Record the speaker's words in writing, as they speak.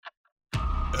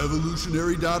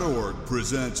Evolutionary.org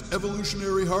presents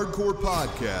Evolutionary Hardcore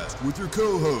Podcast with your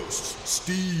co-hosts,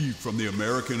 Steve from the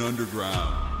American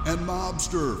Underground and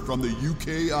Mobster from the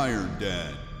UK Iron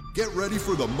Den. Get ready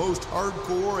for the most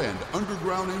hardcore and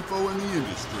underground info in the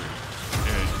industry.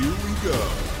 And here we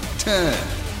go. 10,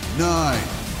 9,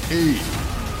 8,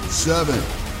 7,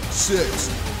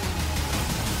 6...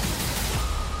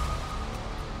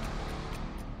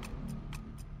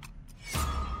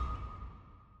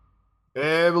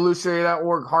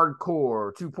 Evolutionary.org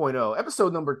Hardcore 2.0,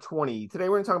 episode number 20. Today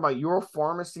we're going to talk about your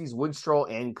Pharmacies, Winstrol,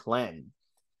 and Clen.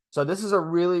 So this is a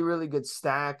really, really good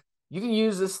stack. You can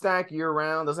use this stack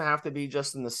year-round. Doesn't have to be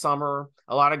just in the summer.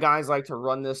 A lot of guys like to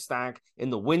run this stack in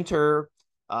the winter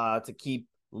to keep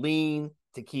lean,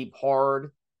 to keep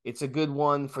hard. It's a good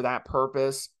one for that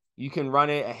purpose. You can run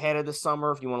it ahead of the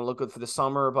summer if you want to look good for the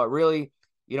summer. But really,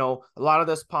 you know, a lot of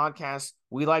this podcast,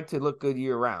 we like to look good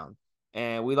year-round.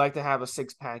 And we like to have a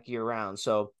six-pack year-round.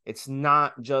 So it's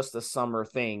not just a summer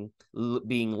thing,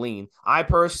 being lean. I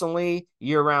personally,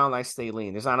 year-round, I stay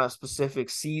lean. There's not a specific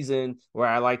season where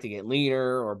I like to get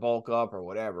leaner or bulk up or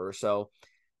whatever. So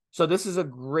this is a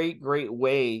great, great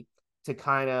way to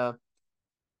kind of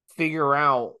figure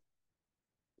out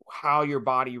how your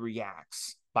body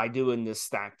reacts by doing this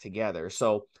stack together.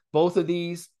 So both of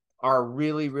these are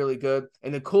really, really good.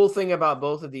 And the cool thing about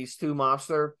both of these two,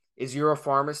 Mobster, is your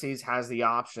Pharmacies has the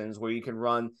options where you can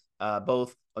run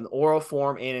both an oral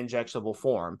form and injectable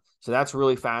form. So that's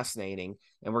really fascinating.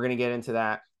 And we're going to get into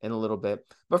that in a little bit.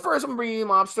 But first, I'm bringing you,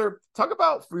 Mobster. Talk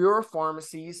about your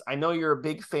Pharmacies. I know you're a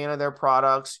big fan of their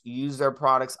products. You use their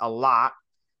products a lot.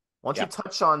 Why don't you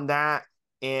touch on that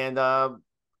and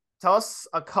tell us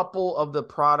a couple of the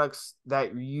products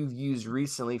that you've used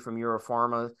recently from your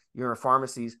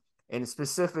Pharmacies, and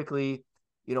specifically,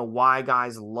 you know, why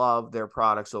guys love their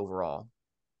products overall.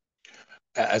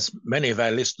 As many of our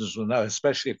listeners will know,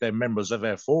 especially if they're members of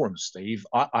our forum, Steve,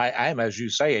 I am, as you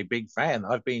say, a big fan.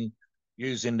 I've been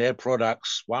using their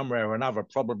products one way or another,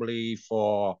 probably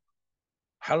for,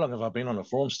 how long have I been on the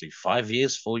forum, Steve? 5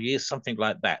 years, 4 years, something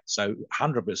like that. So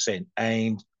 100%.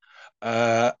 And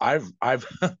I've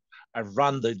I've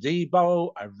run the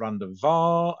Debo, I've run the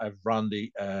VAR, I've run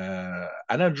the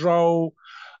Anadrol,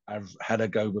 I've had a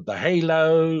go with the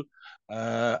Halo.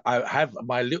 I have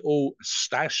my little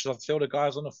stash. I tell the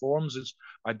guys on the forums is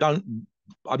I'm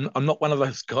not one of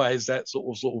those guys that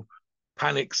sort of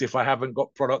panics if I haven't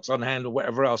got products on hand or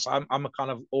whatever else. I'm a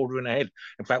kind of ordering ahead.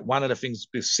 In fact, one of the things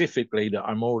specifically that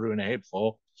I'm ordering ahead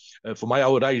for my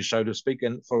old age, so to speak,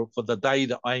 and for the day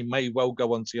that I may well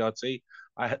go on TRT,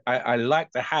 I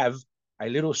like to have a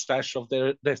little stash of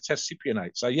their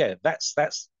testcipionate. So yeah, that's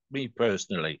me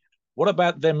personally. What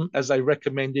about them as a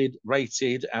recommended,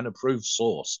 rated, and approved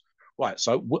source? Right,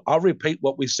 so I'll repeat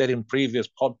what we said in previous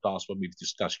podcasts when we've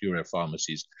discussed Euro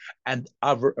Pharmacies and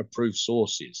other approved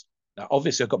sources. Now,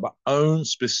 obviously, I've got my own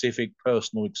specific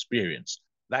personal experience.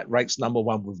 That rates number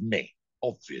one with me,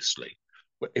 obviously.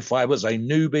 But if I was a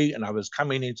newbie and I was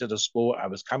coming into the sport, I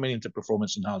was coming into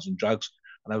performance-enhancing drugs,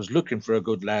 and I was looking for a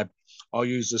good lab, I'll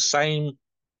use the same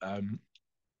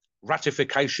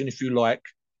ratification, if you like,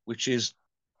 which is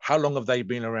how long have they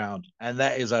been around? And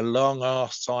that is a long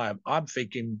ass time. I'm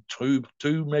thinking two,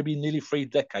 maybe nearly 3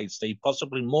 decades, Steve,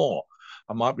 possibly more.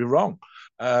 I might be wrong.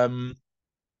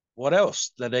 What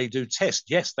else? Do they do tests?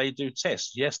 Yes, they do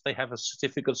tests. Yes, they have a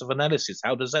certificates of analysis.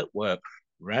 How does that work?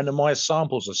 Randomized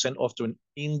samples are sent off to an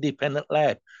independent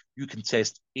lab. You can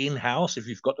test in-house if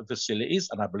you've got the facilities,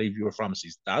 and I believe your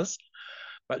Pharmacies does.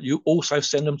 But you also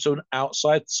send them to an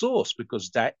outside source because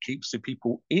that keeps the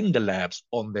people in the labs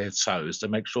on their toes to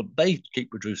make sure they keep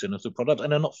producing the product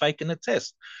and they're not faking the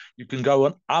test. You can go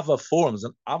on other forums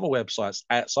and other websites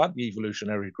outside the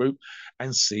evolutionary group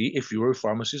and see if your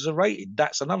Pharmacies are rated.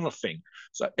 That's another thing.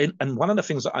 So, and one of the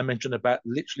things that I mentioned about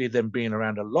literally them being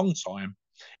around a long time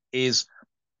is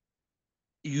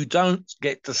you don't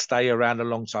get to stay around a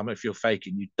long time if you're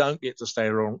faking. You don't get to stay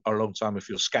around a long time if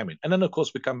you're scamming. And then, of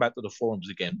course, we come back to the forums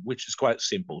again, which is quite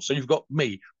simple. So you've got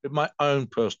me with my own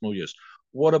personal use.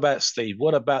 What about Steve?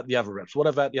 What about the other reps? What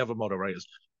about the other moderators?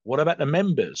 What about the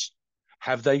members?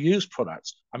 Have they used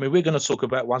products? I mean, we're going to talk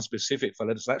about one specific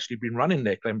fellow that's actually been running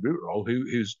their Clenbuterol,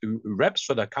 who reps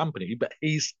for the company, but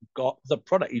he's got the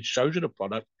product. He shows you the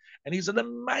product, and he's in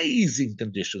amazing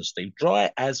condition, Steve.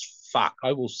 Dry as fuck.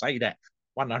 I will say that.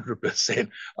 100%.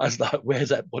 I was like, where's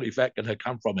that body fat going to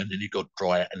come from? And then he got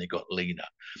drier and he got leaner.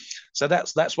 So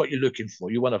that's what you're looking for.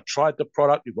 You want to try the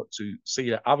product. You want to see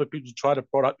that other people try the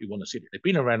product. You want to see that they've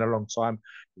been around a long time.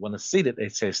 You want to see that they're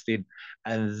tested.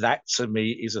 And that, to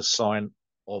me, is a sign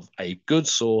of a good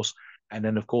source And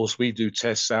then, of course, we do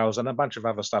test sales and a bunch of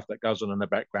other stuff that goes on in the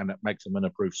background that makes them an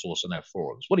approved source on our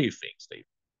forums. What do you think, Steve?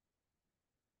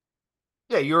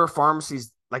 Yeah, your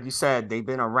pharmacies, like you said, they've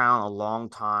been around a long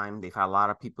time. They've had a lot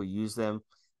of people use them.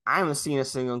 I haven't seen a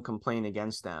single complaint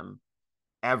against them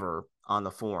ever on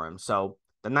the forum. So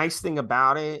the nice thing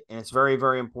about it, and it's very,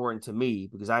 very important to me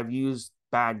because I've used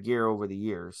bad gear over the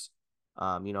years.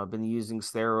 I've been using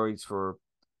steroids for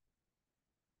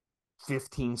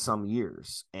 15 some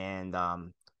years. And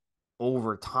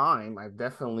over time, I've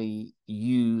definitely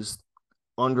used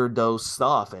underdose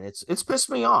stuff. And it's pissed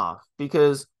me off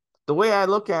because the way I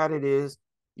look at it is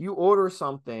you order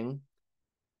something,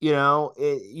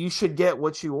 you should get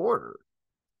what you order.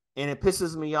 And it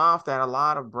pisses me off that a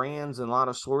lot of brands and a lot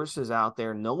of sources out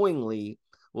there knowingly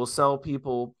will sell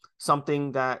people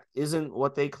something that isn't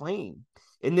what they claim.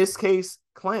 In this case,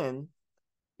 Clen,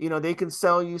 they can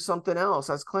sell you something else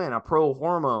that's Clen, a pro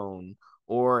hormone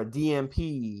or a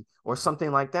DMP or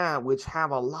something like that, which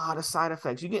have a lot of side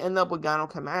effects. You can end up with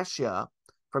gynecomastia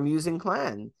from using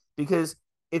Clen because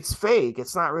it's fake.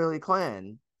 It's not really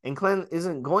Clen. And Clen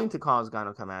isn't going to cause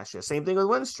gynecomastia. Same thing with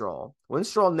Winstrol.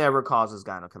 Winstrol never causes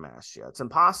gynecomastia. It's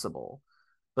impossible.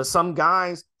 But some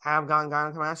guys have gotten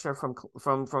gynecomastia from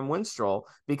Winstrol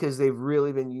because they've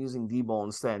really been using D-bol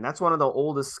instead. And that's one of the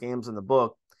oldest scams in the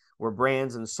book, where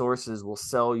brands and sources will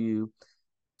sell you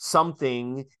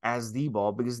something as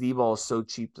D-bol because D-bol is so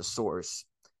cheap to source.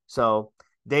 So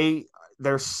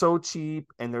they're so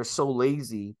cheap and they're so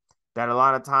lazy that a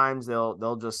lot of times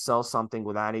they'll just sell something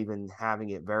without even having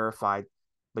it verified.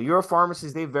 But your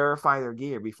pharmacies, they verify their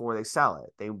gear before they sell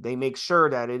it. They make sure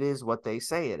that it is what they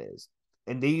say it is.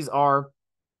 And these are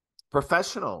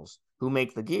professionals who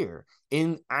make the gear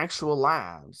in actual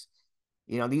labs.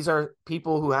 These are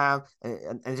people who have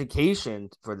an education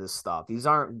for this stuff. These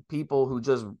aren't people who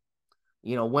just,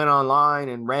 went online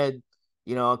and read,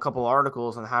 a couple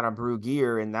articles on how to brew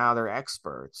gear and now they're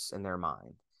experts in their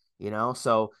mind.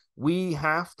 So we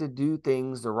have to do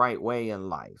things the right way in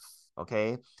life.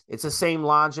 Okay. It's the same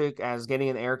logic as getting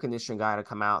an air conditioning guy to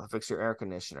come out and fix your air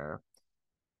conditioner.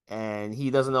 And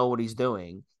he doesn't know what he's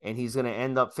doing. And he's going to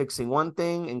end up fixing one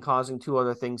thing and causing two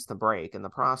other things to break in the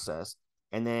process.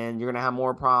 And then you're going to have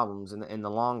more problems in the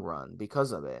long run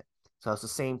because of it. So it's the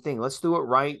same thing. Let's do it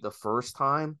right the first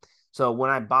time. So when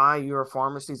I buy your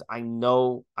pharmacies, I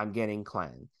know I'm getting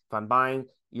Clen. If I'm buying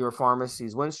your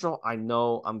pharmacy's Winstrol, I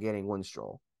know I'm getting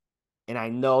Winstrol. And I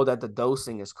know that the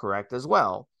dosing is correct as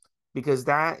well, because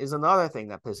that is another thing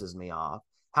that pisses me off.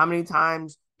 How many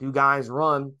times do guys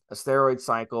run a steroid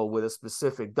cycle with a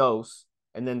specific dose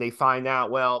and then they find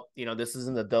out, well, this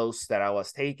isn't the dose that I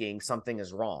was taking, something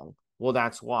is wrong? Well,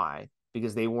 that's why,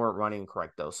 because they weren't running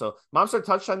correct dose. So Monster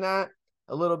touched on that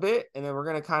a little bit, and then we're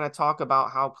going to kind of talk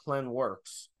about how Clen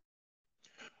works.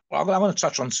 Well, I want to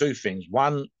touch on two things.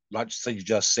 One, like you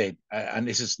just said, and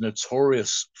this is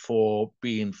notorious for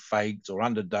being faked or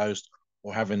underdosed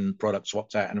or having products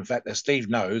swapped out. And in fact, as Steve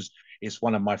knows, it's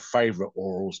one of my favorite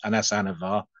orals, and that's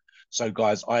Anavar. So,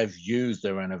 guys, I've used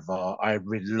their Anavar. I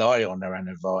rely on their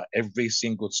Anavar every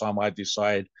single time I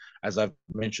decide, as I've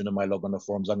mentioned in my log on the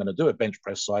forums, I'm going to do a bench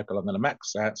press cycle. I'm going to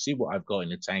max out, see what I've got in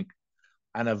the tank.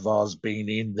 Anavar's been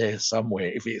in there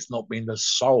somewhere, if it's not been the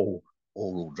sole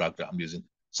oral drug that I'm using.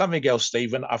 Something else,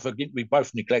 Stephen, I forget we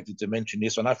both neglected to mention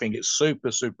this, and I think it's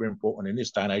super, super important in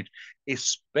this day and age,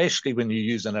 especially when you're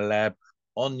using a lab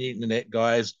on the internet,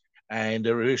 guys, and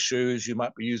there are issues, you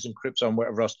might be using crypto and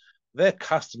whatever else. Their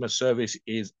customer service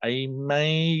is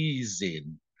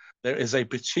amazing. There is a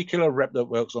particular rep that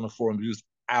works on a forum who's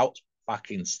out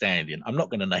fucking standing. I'm not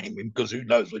going to name him because who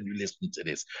knows when you listen to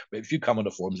this. But if you come on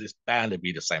the forums, it's bound to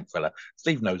be the same fella.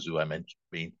 Steve knows who I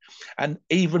mean. And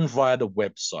even via the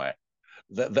website,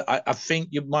 I think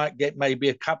you might get maybe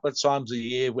a couple of times a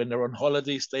year when they're on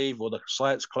holiday, Steve, or the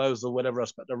site's closed or whatever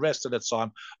else. But the rest of the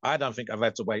time, I don't think I've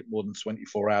had to wait more than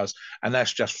 24 hours. And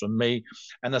that's just for me.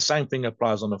 And the same thing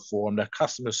applies on the forum. The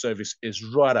customer service is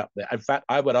right up there. In fact,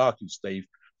 I would argue, Steve,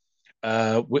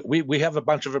 we have a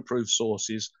bunch of approved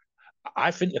sources.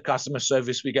 I think the customer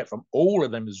service we get from all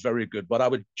of them is very good, but I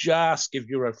would just give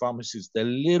Europharmacies a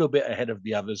little bit ahead of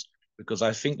the others because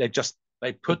I think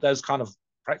they put those kind of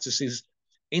practices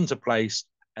into place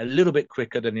a little bit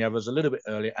quicker than the others, a little bit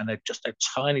earlier, and they're just a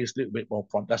tiniest little bit more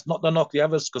prompt. That's not to knock the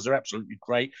others because they're absolutely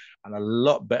great and a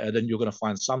lot better than you're going to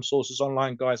find some sources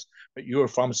online, guys. But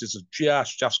Europharmacies have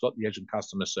just got the edge in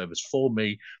customer service for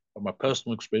me, from my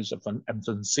personal experience,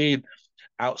 and seeing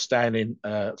outstanding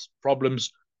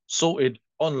problems sorted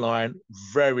online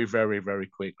very, very, very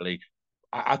quickly.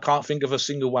 I can't think of a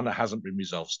single one that hasn't been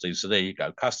resolved, Steve. So there you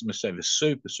go. Customer service,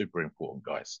 super, super important,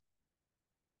 guys.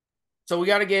 So we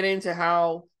got to get into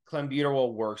how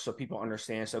clenbuterol works so people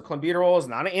understand. So clenbuterol is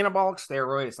not an anabolic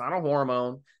steroid. It's not a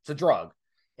hormone. It's a drug.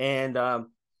 And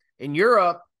in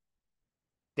Europe,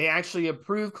 they actually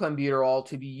approved clenbuterol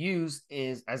to be used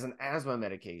as an asthma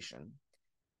medication.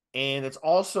 And it's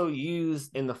also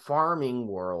used in the farming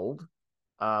world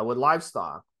with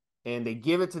livestock. And they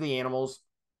give it to the animals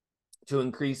to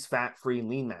increase fat-free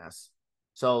lean mass.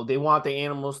 So they want the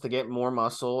animals to get more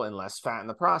muscle and less fat in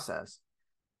the process.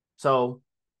 So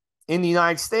in the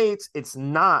United States, it's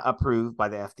not approved by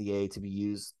the FDA to be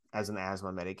used as an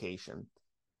asthma medication.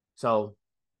 So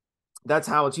that's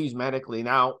how it's used medically.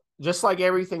 Now, just like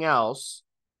everything else,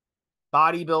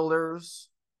 bodybuilders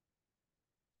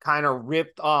kind of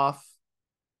ripped off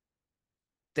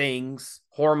things,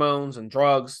 hormones and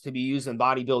drugs to be used in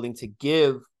bodybuilding to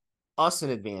give us an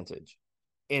advantage.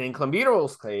 And in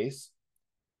clenbuterol's case,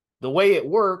 the way it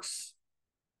works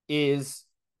is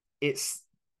it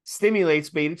stimulates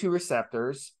beta 2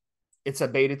 receptors. It's a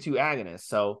beta 2 agonist.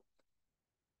 So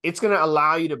it's going to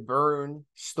allow you to burn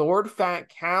stored fat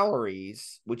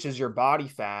calories, which is your body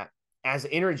fat, as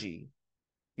energy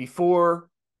before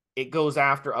it goes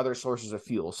after other sources of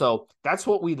fuel. So that's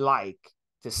what we like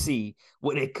to see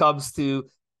when it comes to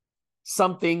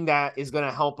something that is going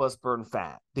to help us burn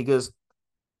fat. Because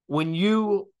when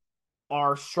you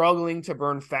are struggling to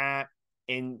burn fat,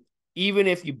 and even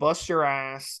if you bust your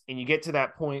ass and you get to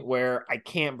that point where I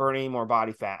can't burn any more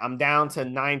body fat, I'm down to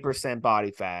 9%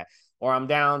 body fat, or I'm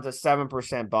down to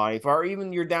 7% body fat, or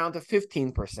even you're down to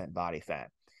 15% body fat.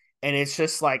 And it's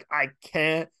just like, I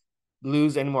can't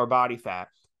lose any more body fat.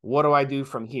 What do I do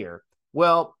from here?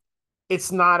 Well,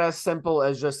 it's not as simple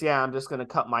as just, I'm just going to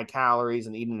cut my calories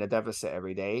and eat in a deficit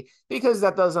every day, because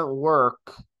that doesn't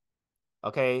work.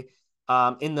 Okay.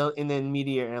 In the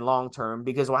immediate and long term,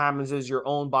 because what happens is your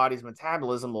own body's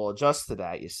metabolism will adjust to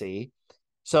that, you see.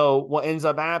 So what ends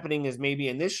up happening is maybe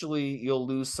initially you'll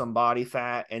lose some body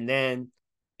fat, and then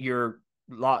your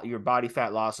body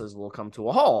fat losses will come to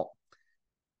a halt.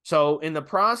 So in the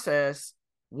process,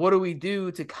 what do we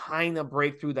do to kind of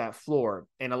break through that floor?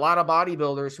 And a lot of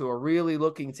bodybuilders who are really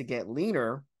looking to get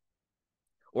leaner,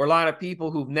 or a lot of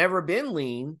people who've never been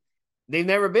lean, they've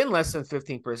never been less than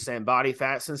 15% body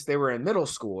fat since they were in middle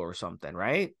school or something,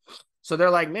 right? So they're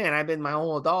like, man, I've been my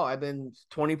whole adult, I've been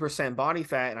 20% body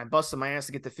fat, and I busted my ass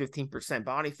to get to 15%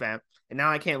 body fat, and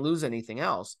now I can't lose anything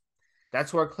else.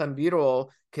 That's where clenbuterol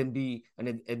can be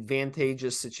an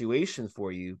advantageous situation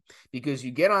for you, because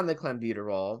you get on the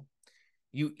clenbuterol,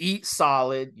 you eat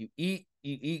solid, you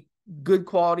eat good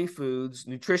quality foods,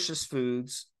 nutritious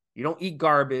foods, you don't eat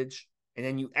garbage, and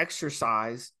then you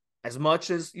exercise as much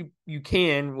as you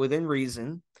can within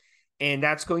reason. And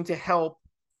that's going to help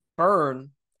burn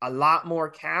a lot more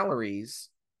calories.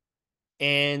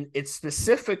 And it's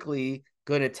specifically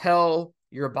going to tell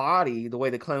your body, the way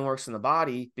the clen works in the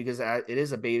body, because it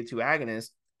is a beta 2 agonist,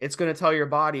 it's going to tell your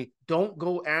body, don't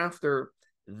go after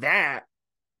that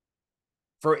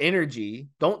for energy.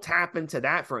 Don't tap into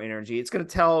that for energy. It's going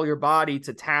to tell your body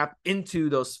to tap into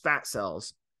those fat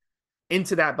cells,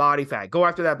 into that body fat. Go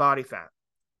after that body fat.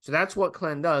 So that's what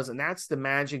clen does, and that's the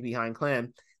magic behind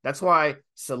clen. That's why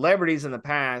celebrities in the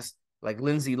past, like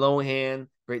Lindsay Lohan,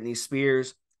 Britney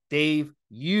Spears, they've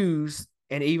used,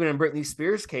 and even in Britney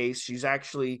Spears' case, she's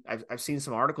actually, I've seen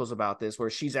some articles about this, where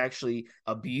she's actually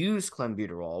abused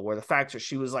clenbuterol, where the fact that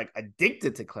she was like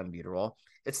addicted to clenbuterol.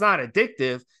 It's not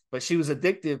addictive, but she was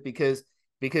addictive because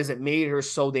it made her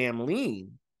so damn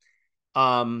lean.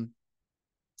 And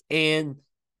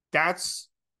that's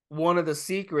one of the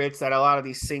secrets that a lot of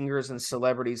these singers and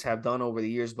celebrities have done over the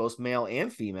years, both male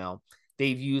and female.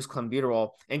 They've used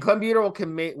clenbuterol, and clenbuterol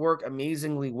can work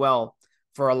amazingly well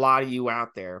for a lot of you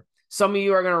out there. Some of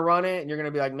you are going to run it and you're going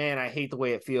to be like, man, I hate the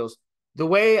way it feels. The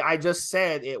way I just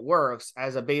said it works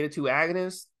as a beta 2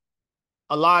 agonist,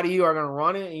 a lot of you are going to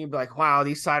run it and you'll be like, wow,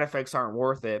 these side effects aren't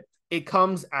worth it. It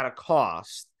comes at a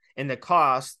cost, and the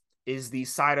cost is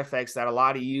these side effects that a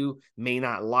lot of you may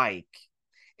not like.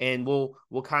 And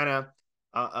we'll kind of,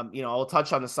 I'll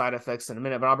touch on the side effects in a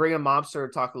minute, but I'll bring in Mobster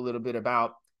to talk a little bit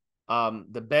about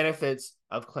the benefits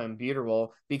of clenbuterol,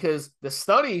 because the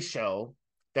studies show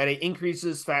that it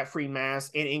increases fat-free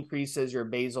mass, it increases your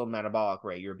basal metabolic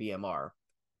rate, your BMR.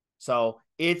 So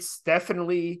it's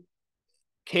definitely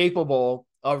capable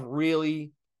of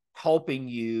really helping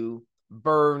you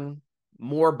burn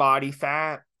more body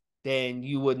fat than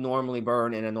you would normally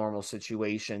burn in a normal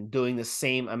situation, doing the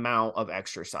same amount of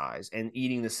exercise and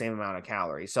eating the same amount of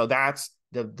calories. So that's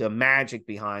the magic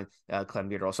behind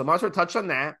clenbuterol. So Mobster will touch on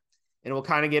that, and we'll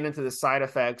kind of get into the side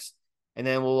effects, and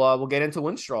then we'll get into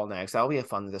Winstrol next. That'll be a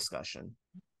fun discussion.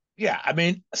 Yeah, I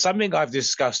mean, something I've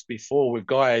discussed before with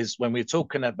guys when we're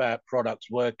talking about products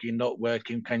working, not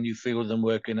working, can you feel them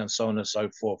working, and so on and so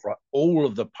forth, right? All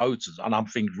of the potents, and I'm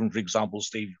thinking, for example,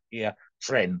 Steve here,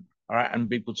 Tren, all right, and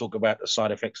people talk about the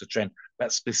side effects of Tren,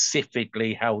 but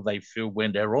specifically how they feel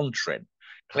when they're on Tren.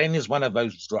 Clen is one of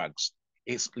those drugs.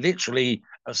 It's literally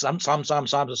sometimes the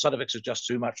side effects are just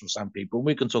too much for some people.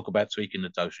 We can talk about tweaking the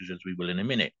dosage as we will in a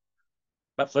minute.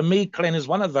 But for me, Clen is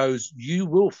one of those you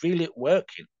will feel it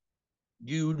working,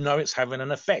 you know it's having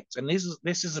an effect. And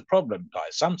this is a problem,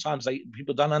 guys. Sometimes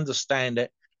people don't understand it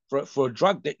for a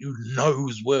drug that you know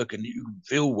is working, that you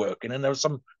feel working, and there's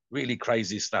some really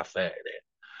crazy stuff there.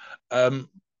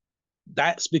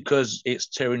 That's because it's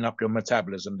tearing up your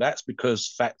metabolism. That's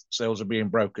because fat cells are being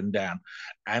broken down.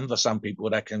 And for some people,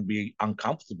 that can be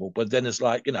uncomfortable. But then it's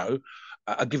like,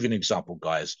 I'll give you an example,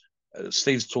 guys.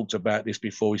 Steve's talked about this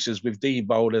before. He says with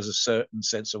D-Bowl, there's a certain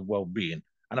sense of well-being.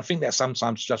 And I think that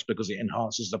sometimes just because it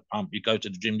enhances the pump, you go to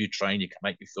the gym, you train, you can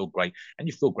make you feel great, and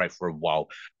you feel great for a while.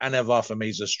 Anavar for me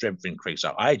is a strength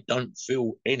increaser. I don't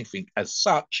feel anything as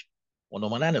such on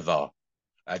an Anavar.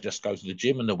 I just go to the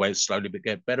gym and the weights slowly but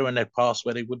get better, and they pass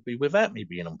where they would be without me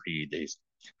being on PEDs.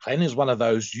 Clen is one of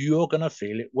those you're going to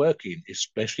feel it working,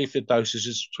 especially if the dosage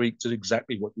is tweaked to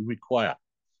exactly what you require.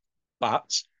 But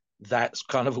that's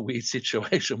kind of a weird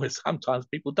situation where sometimes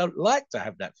people don't like to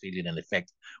have that feeling and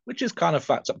effect, which is kind of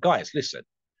fucked up. Guys, listen,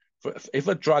 if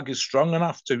a drug is strong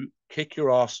enough to kick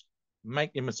your ass, make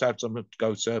your metabolism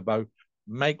go turbo,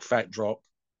 make fat drop,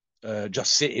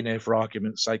 just sitting there for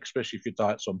argument's sake, especially if your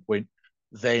diet's on point,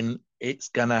 then it's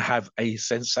going to have a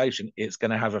sensation. It's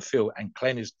going to have a feel. And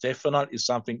Clen is definitely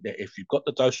something that if you've got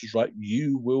the dosage right,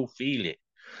 you will feel it.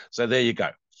 So there you go.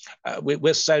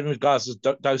 We're saying with regards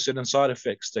to dosing and side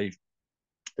effects, Steve.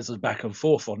 This is back and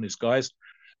forth on this, guys.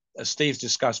 As Steve's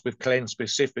discussed with Clen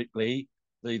specifically,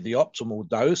 the optimal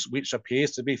dose, which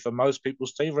appears to be for most people,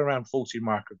 Steve, around 40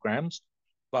 micrograms.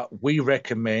 But we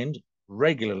recommend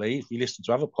regularly, if you listen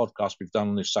to other podcasts we've done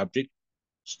on this subject,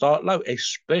 start low,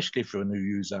 especially for a new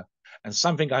user. And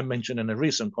something I mentioned in a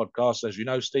recent podcast, as you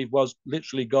know, Steve, was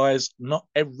literally, guys, not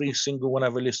every single one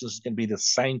of our listeners can be the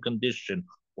same condition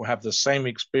or have the same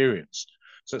experience.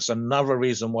 So it's another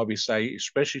reason why we say,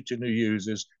 especially to new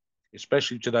users,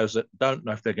 especially to those that don't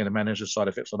know if they're going to manage the side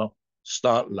effects or not,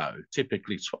 start low,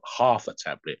 typically half a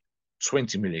tablet,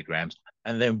 20 milligrams,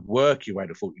 and then work your way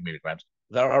to 40 milligrams.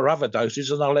 There are other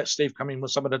dosages, and I'll let Steve come in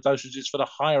with some of the dosages for the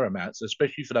higher amounts,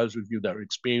 especially for those of you that are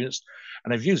experienced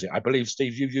and have used it. I believe,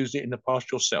 Steve, you've used it in the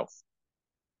past yourself.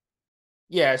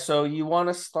 Yeah, so you want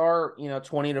to start,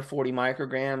 20 to 40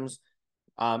 micrograms.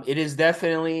 It is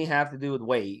definitely have to do with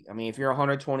weight. I mean, if you're a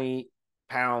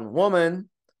 120-pound woman,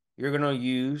 you're going to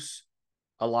use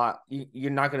a lot.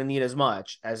 You're not going to need as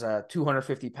much as a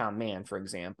 250-pound man, for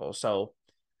example. So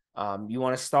you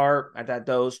want to start at that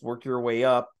dose, work your way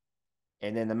up,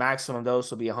 and then the maximum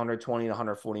dose will be 120 to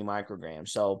 140 micrograms.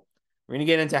 So we're going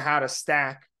to get into how to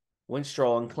stack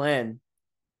Winstrol and Clen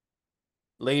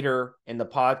later in the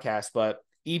podcast, but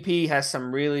EP has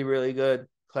some really, really good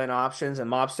Clen options,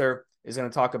 and Mobster is going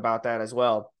to talk about that as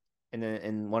well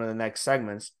in one of the next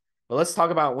segments. But let's talk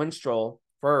about Winstrol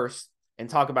first and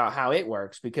talk about how it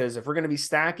works, because if we're going to be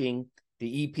stacking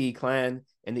the EP Clen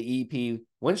and the EP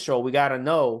Winstrol, we got to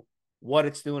know what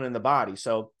it's doing in the body.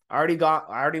 So I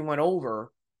already went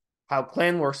over how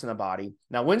Clen works in the body.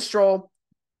 Now, Winstrol,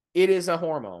 it is a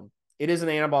hormone. It is an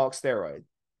anabolic steroid.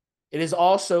 It is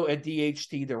also a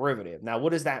DHT derivative. Now,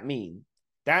 what does that mean?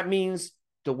 That means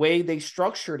the way they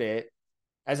structured it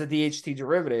as a DHT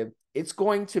derivative, it's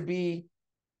going to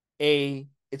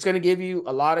give you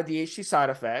a lot of DHT side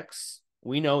effects.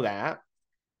 We know that.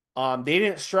 They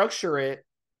didn't structure it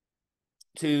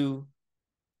to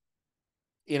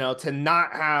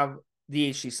not have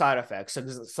DHT side effects. So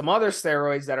some other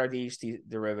steroids that are DHT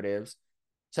derivatives,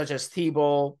 such as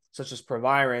T-Bol, such as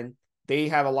Proviron, they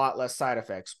have a lot less side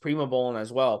effects. Primobolan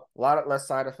as well, a lot less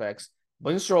side effects.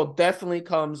 Winstrol definitely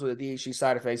comes with DHT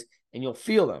side effects, and you'll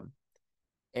feel them.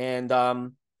 And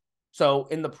so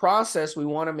in the process, we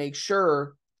want to make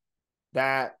sure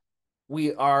that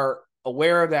we are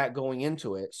aware of that going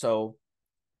into it. So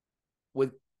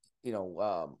with, you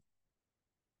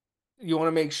want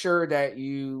to make sure that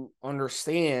you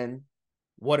understand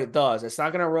what it does. It's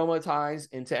not going to aromatize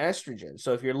into estrogen.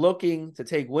 So if you're looking to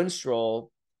take Winstrol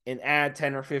and add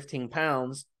 10 or 15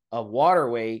 pounds of water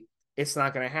weight, it's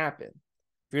not going to happen.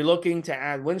 If you're looking to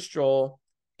add Winstrol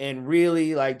and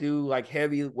really do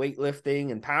heavy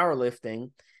weightlifting and powerlifting,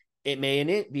 it may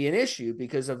be an issue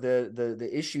because of the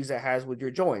issues it has with your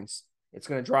joints. It's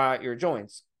going to dry out your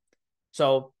joints.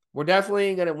 So we're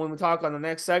definitely going to, when we talk on the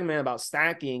next segment about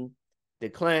stacking the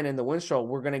Clen and the Winstrol,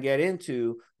 we're going to get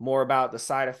into more about the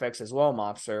side effects as well,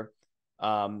 Mobster.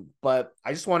 But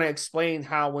I just want to explain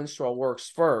how Winstrol works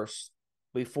first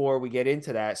before we get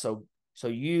into that. So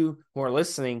you who are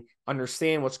listening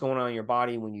understand what's going on in your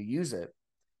body when you use it.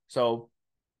 So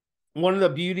one of the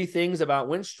beauty things about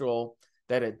Winstrol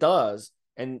that it does,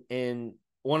 and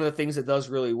one of the things it does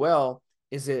really well,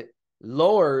 is it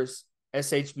lowers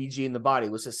SHBG in the body,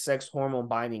 which is sex hormone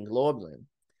binding globulin.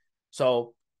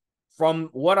 So from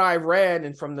what I've read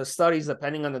and from the studies,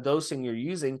 depending on the dosing you're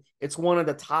using, it's one of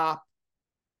the top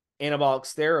anabolic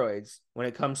steroids when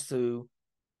it comes to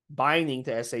binding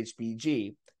to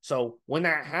SHBG. So when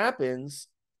that happens,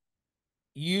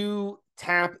 you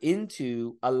tap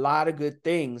into a lot of good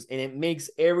things, and it makes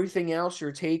everything else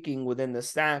you're taking within the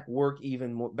stack work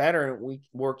even more better, and we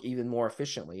work even more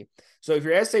efficiently. So if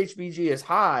your SHBG is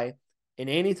high in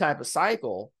any type of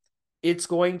cycle, it's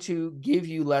going to give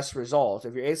you less results.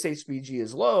 If your SHBG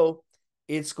is low,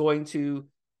 it's going to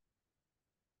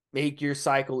make your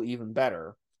cycle even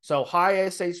better. So high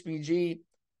SHBG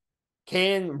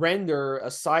can render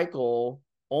a cycle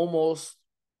almost,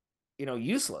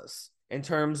 useless in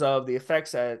terms of the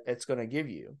effects that it's going to give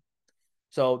you.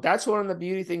 So that's one of the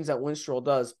beauty things that Winstrol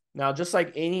does. Now, just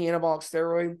like any anabolic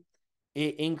steroid,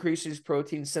 it increases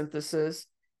protein synthesis.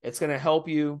 It's going to help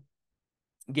you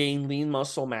gain lean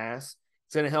muscle mass.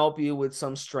 It's going to help you with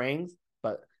some strength,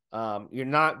 but you're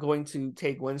not going to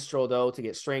take Winstrol, though, to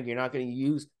get strength. You're not going to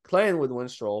use Clen with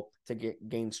Winstrol to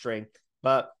gain strength.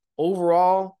 But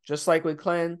overall, just like with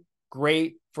Clen,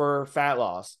 great for fat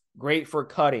loss, great for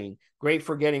cutting, great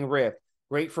for getting ripped,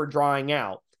 great for drawing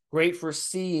out, great for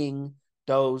seeing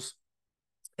those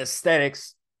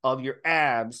aesthetics of your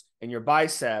abs and your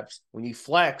biceps when you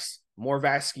flex, more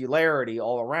vascularity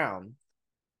all around.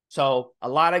 So a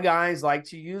lot of guys like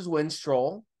to use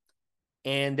Winstrol,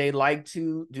 and they like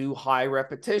to do high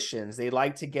repetitions. They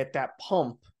like to get that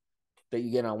pump that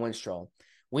you get on Winstrol.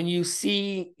 When you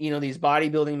see, these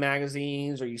bodybuilding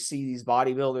magazines, or you see these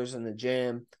bodybuilders in the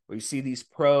gym, or you see these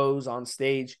pros on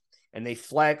stage and they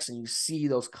flex, and you see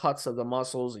those cuts of the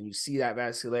muscles, and you see that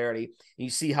vascularity, and you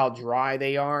see how dry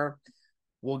they are.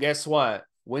 Well, guess what?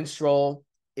 Winstrol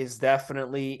is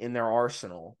definitely in their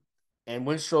arsenal. And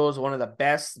Winstrol is one of the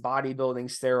best bodybuilding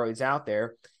steroids out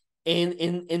there. And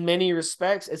in many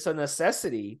respects, it's a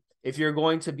necessity. If you're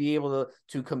going to be able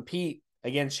to compete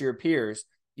against your peers,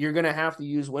 you're going to have to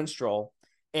use Winstrol.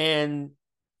 And,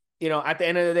 at the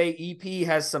end of the day, EP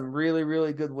has some really,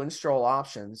 really good Winstrol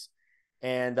options.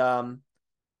 And I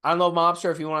don't know,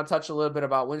 Mobster, if you want to touch a little bit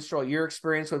about Winstrol, your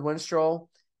experience with Winstrol.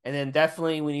 And then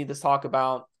definitely we need to talk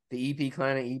about the EP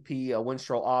Clen and EP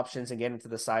Winstrol options, and get into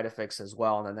the side effects as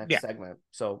well in the next segment.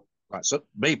 So, right. So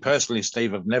me personally,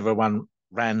 Steve, I've never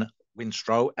ran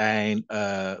Winstrol, and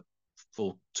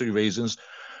for two reasons.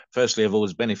 Firstly, I've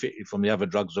always benefited from the other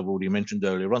drugs I've already mentioned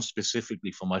earlier on,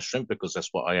 specifically for my strength, because that's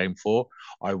what I aim for.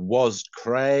 I was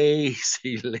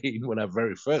crazy lean when I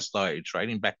very first started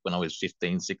training, back when I was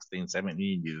 15, 16,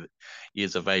 17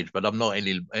 years of age, but I'm not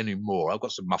anymore. I've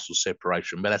got some muscle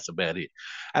separation, but that's about it.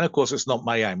 And of course, it's not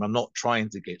my aim. I'm not trying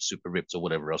to get super ripped or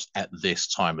whatever else at this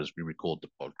time as we record the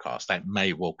podcast. That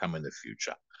may well come in the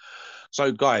future.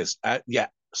 So, guys,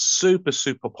 super,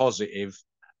 super positive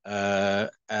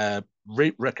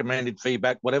recommended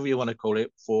feedback, whatever you want to call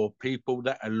it, for people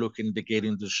that are looking to get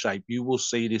into shape. You will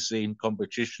see this in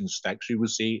competition stacks. You will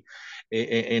see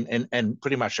in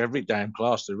pretty much every damn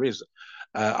class there is.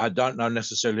 I don't know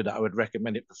necessarily that I would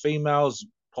recommend it for females.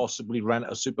 Possibly run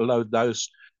at a super low dose.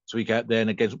 So we get there, and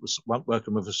again,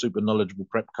 working with a super knowledgeable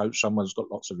prep coach, someone who's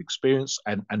got lots of experience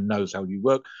and knows how you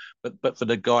work. But for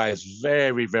the guys,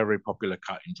 very, very popular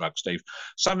cutting drug, Steve.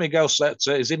 Something else that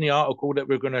is in the article that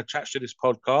we're going to attach to this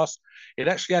podcast, it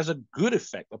actually has a good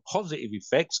effect, a positive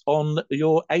effect on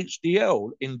your HDL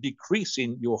in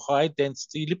decreasing your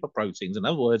high-density lipoproteins. In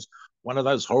other words, one of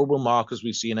those horrible markers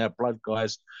we see in our blood,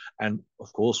 guys. And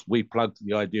of course, we plugged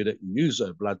the idea that you use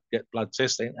get blood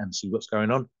testing and see what's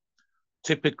going on.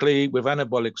 Typically with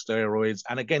anabolic steroids,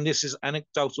 and again, this is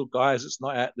anecdotal, guys. It's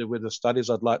not out there with the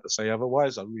studies. I'd like to say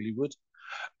otherwise. I really would.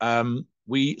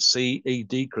 We see a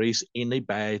decrease in the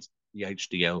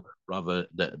HDL rather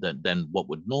than what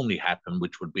would normally happen,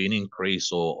 which would be an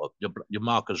increase, or your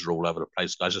markers are all over the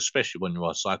place, guys, especially when you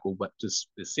are cycle. But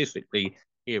specifically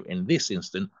here in this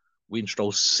instant,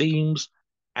 Winstrol seems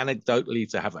anecdotally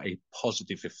to have a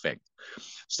positive effect.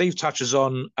 Steve touches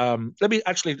on, let me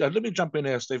jump in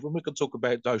there, Steve, and we can talk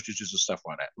about dosages and stuff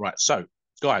like that. Right. So,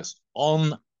 guys,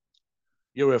 on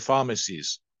your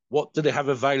pharmacies, what do they have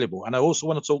available? And I also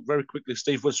want to talk very quickly,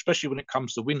 Steve, especially when it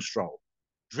comes to Winstrol.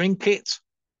 Drink it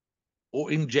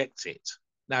or inject it.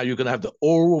 Now you can have the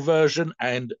oral version,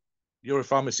 and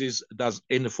Europharmacies does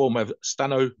in the form of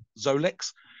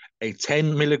Stanozolex, a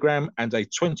 10 milligram and a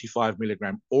 25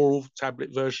 milligram oral tablet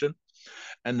version.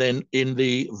 And then in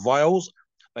the vials,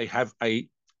 they have a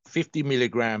 50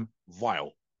 milligram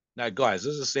vial. Now, guys,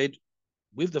 as I said,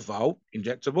 with the vial,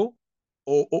 injectable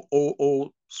or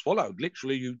swallowed.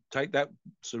 Literally, you take that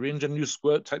syringe and you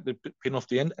squirt, take the pin off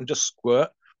the end and just squirt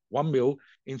 1 ml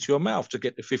into your mouth to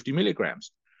get the 50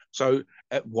 milligrams. So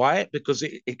why? Because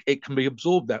it can be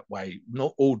absorbed that way.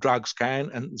 Not all drugs can,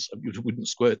 and you wouldn't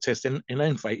squirt a test in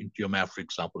infate into your mouth, for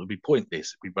example. It'd be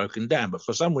pointless. It'd be broken down. But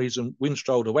for some reason,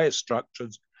 Winstrol, the way it's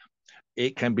structured,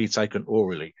 it can be taken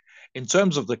orally. In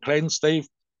terms of the cleanse, Steve,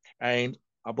 and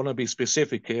I want to be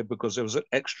specific here because there was an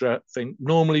extra thing.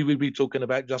 Normally, we'd be talking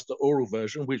about just the oral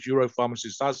version, which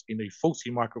Europharmacies does in a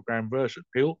 40 microgram version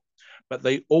pill. But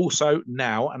they also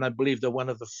now, and I believe they're one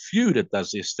of the few that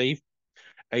does this, Steve,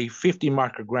 a 50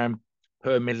 microgram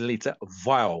per milliliter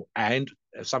vial. And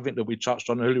something that we touched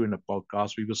on earlier in the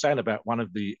podcast, we were saying about one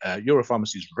of the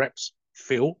Europharmacies reps,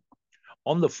 Phil,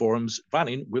 on the forums,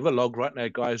 running with a log right now,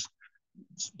 guys.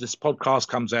 This podcast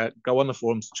comes out, go on the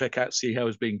forums, check out, see how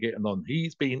he's been getting on.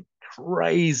 He's been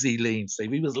crazy lean,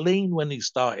 Steve. He was lean when he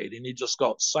started, and he just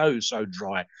got so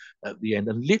dry at the end.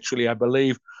 And literally, I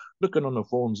believe, looking on the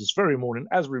forums this very morning,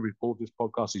 as we record this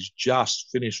podcast, he's just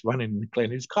finished running the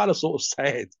clean. It's kind of sort of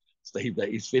sad, Steve, that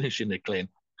he's finishing the clean.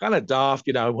 Kind of daft,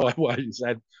 why he's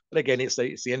sad. But again, it's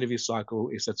the end of his cycle.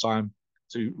 It's the time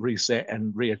to reset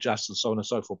and readjust and so on and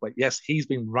so forth. But yes, he's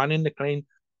been running the clean.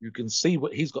 You can see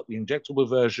what he's got, the injectable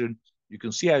version. You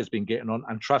can see how he's been getting on.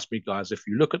 And trust me, guys, if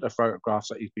you look at the photographs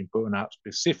that he's been putting out,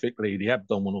 specifically the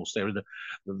abdominal steroid,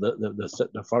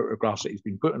 the photographs that he's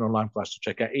been putting online for us to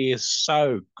check out, he is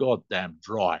so goddamn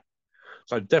dry.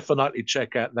 So definitely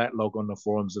check out that log on the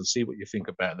forums and see what you think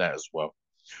about that as well.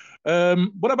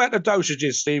 What about the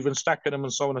dosages, Steve, and stacking them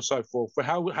and so on and so forth?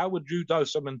 How would you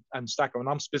dose them and stack them? And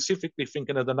I'm specifically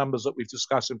thinking of the numbers that we've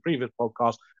discussed in previous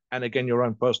podcasts and, again, your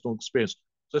own personal experience.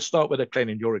 Let's start with a clean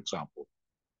in your example.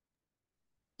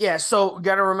 Yeah, so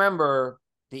got to remember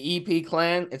the EP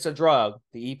Clen, it's a drug.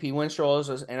 The EP Winstrol is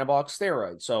an anabolic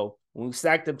steroid. So when we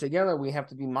stack them together, we have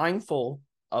to be mindful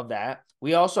of that.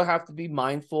 We also have to be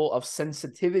mindful of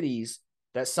sensitivities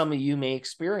that some of you may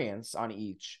experience on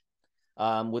each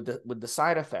with the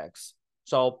side effects.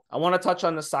 So I want to touch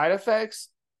on the side effects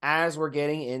as we're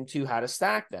getting into how to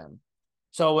stack them.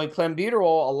 So with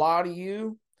Clenbuterol, a lot of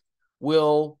you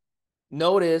will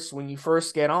notice when you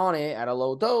first get on it at a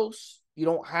low dose, you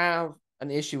don't have an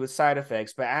issue with side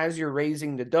effects. But as you're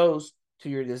raising the dose to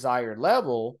your desired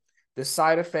level, the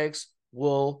side effects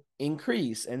will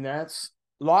increase, and that's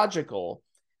logical.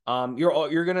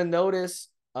 You're going to notice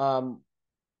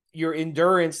your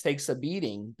endurance takes a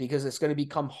beating because it's going to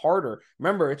become harder.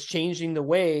 Remember, it's changing the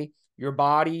way your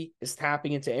body is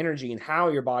tapping into energy and how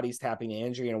your body is tapping into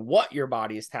energy and what your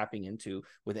body is tapping into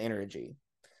with energy.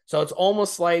 So it's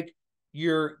almost like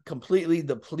you're completely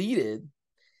depleted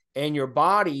and your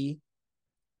body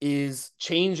is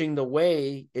changing the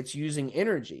way it's using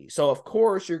energy. So of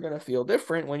course you're going to feel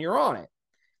different when you're on it.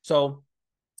 So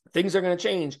things are going to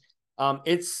change.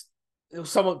 It's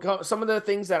some of the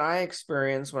things that I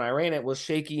experienced when I ran it was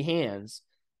shaky hands,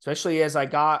 especially as I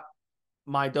got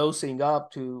my dosing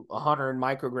up to 100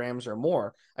 micrograms or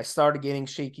more. I started getting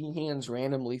shaky hands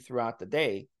randomly throughout the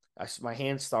day. My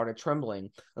hands started trembling.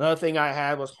 Another thing I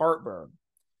had was heartburn.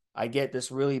 I get this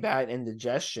really bad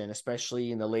indigestion,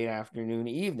 especially in the late afternoon,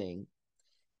 evening.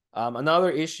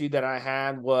 Another issue that I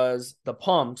had was the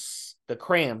pumps, the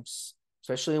cramps,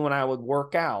 especially when I would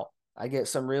work out. I get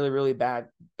some really, really bad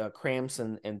cramps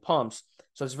and pumps.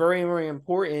 So it's very, very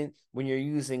important when you're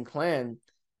using Clen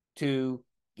to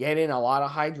get in a lot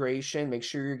of hydration. Make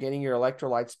sure you're getting your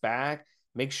electrolytes back.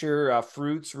 Make sure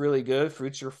fruit's really good.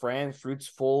 Fruit's your friend. Fruit's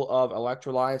full of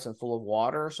electrolytes and full of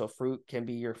water. So fruit can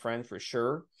be your friend for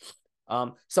sure.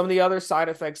 Some of the other side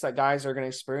effects that guys are going to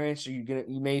experience,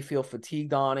 you may feel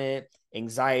fatigued on it,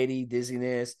 anxiety,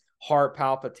 dizziness, heart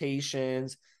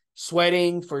palpitations,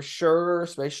 sweating for sure,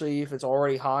 especially if it's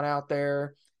already hot out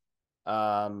there.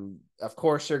 Of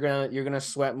course, you're gonna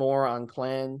sweat more on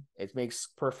Clen. It makes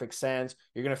perfect sense.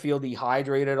 You're gonna feel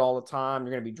dehydrated all the time.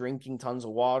 You're gonna be drinking tons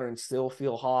of water and still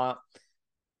feel hot.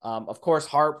 Of course,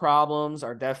 heart problems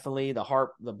are definitely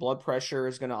the blood pressure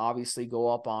is going to obviously go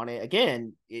up on it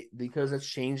again because it's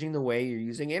changing the way you're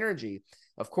using energy.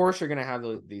 Of course, you're going to have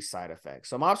these side effects.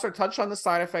 So Mobster, touch on the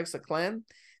side effects of Clen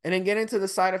and then get into the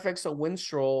side effects of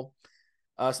Winstrol.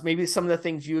 So maybe some of the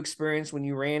things you experienced when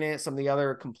you ran it, some of the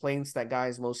other complaints that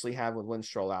guys mostly have with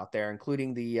Winstrol out there,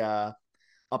 including the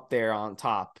up there on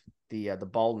top, the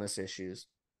baldness issues.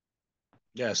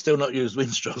 Yeah, still not used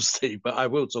Winstrol, Steve, but I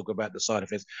will talk about the side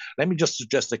effects. Let me just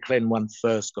suggest the Clen one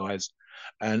first, guys.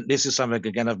 And this is something,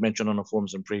 again, I've mentioned on the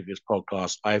forums and previous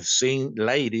podcasts. I've seen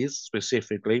ladies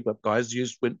specifically, but guys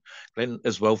use Clen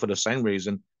as well for the same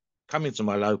reason, coming to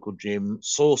my local gym,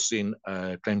 sourcing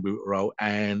Clenbuterol,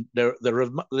 and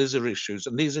there's issues.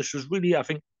 And these issues really, I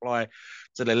think, apply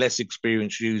to the less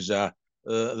experienced user,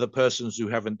 the persons who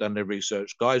haven't done their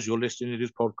research. Guys, you're listening to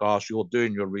this podcast, you're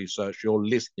doing your research, you're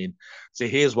listening. So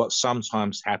here's what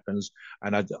sometimes happens,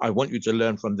 and I want you to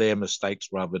learn from their mistakes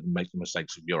rather than make the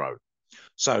mistakes of your own.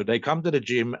 So they come to the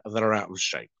gym, they're out of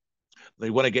shape. They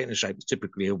want to get in shape. It's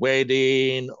typically a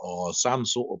wedding or some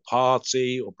sort of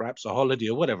party or perhaps a holiday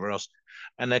or whatever else.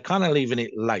 And they're kind of leaving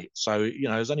it late. So,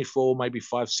 there's only 4, maybe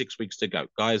 5, 6 weeks to go.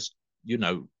 Guys,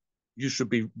 you should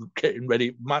be getting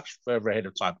ready much further ahead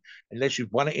of time. Unless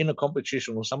you've won it in a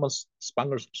competition or someone's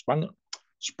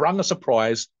sprung a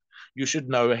surprise, you should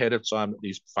know ahead of time that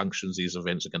these functions, these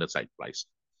events are going to take place.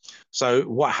 So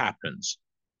what happens?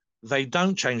 They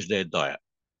don't change their diet.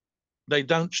 They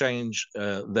don't change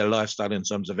their lifestyle in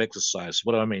terms of exercise.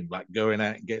 What do I mean? Like going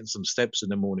out and getting some steps in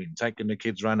the morning, taking the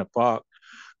kids around the park,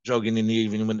 jogging in the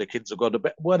evening when the kids have got to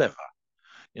bed, whatever.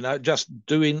 Just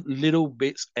doing little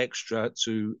bits extra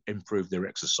to improve their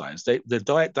exercise. The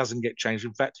diet doesn't get changed.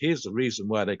 In fact, here's the reason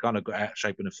why they kind of got out of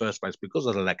shape in the first place, because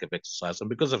of the lack of exercise and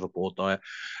because of a poor diet.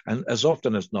 And as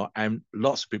often as not, and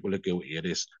lots of people are guilty of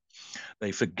this,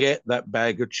 they forget that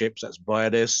bag of chips that's by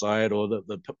their side, or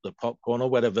the popcorn or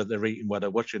whatever they're eating while they're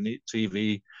watching the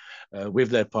TV with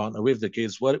their partner, with the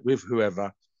kids, with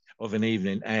whoever of an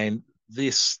evening. And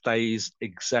this stays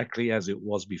exactly as it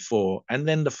was before. And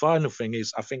then the final thing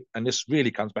is, I think, and this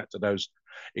really comes back to those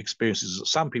experiences that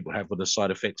some people have with the side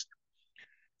effects,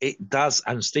 it does,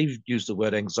 and Steve used the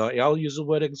word anxiety. I'll use the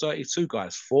word anxiety too,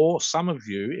 guys. For some of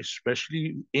you,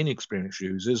 especially inexperienced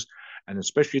users, and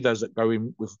especially those that go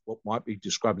in with what might be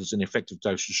described as an effective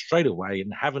dosage straight away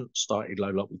and haven't started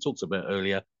low, like we talked about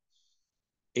earlier,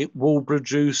 it will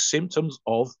produce symptoms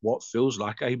of what feels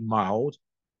like a mild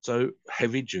to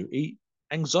heavy duty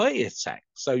anxiety attack.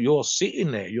 So you're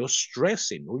sitting there, you're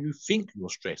stressing, or you think you're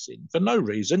stressing for no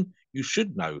reason. You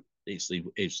should know it's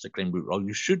the Clenbuterol.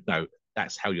 You should know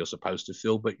that's how you're supposed to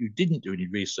feel, but you didn't do any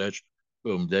research.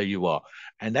 Boom, there you are.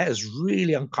 And that is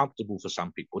really uncomfortable for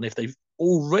some people. And if they've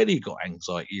already got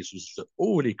anxiety issues, they're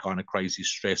already kind of crazy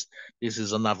stressed, this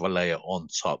is another layer on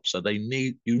top. So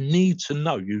you need to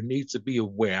know, you need to be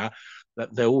aware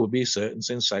that there will be certain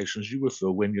sensations you will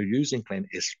feel when you're using Clen,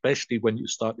 especially when you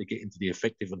start to get into the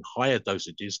effective and higher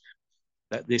dosages,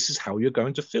 that this is how you're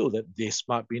going to feel, that this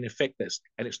might be an effect.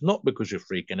 And it's not because you're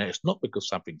freaking out. It's not because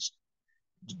something's,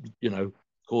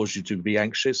 cause you to be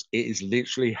anxious. It is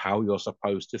literally how you're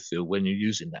supposed to feel when you're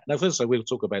using that. Now, first, we'll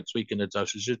talk about tweaking the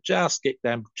dosage. You just get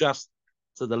down just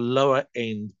to the lower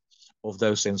end of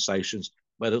those sensations,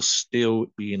 but it'll still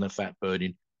be in a fat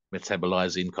burning,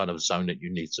 metabolizing kind of zone that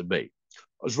you need to be.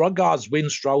 As regards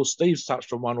Winstrol, Steve's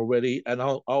touched on one already, and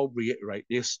I'll reiterate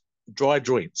this: dry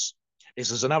joints.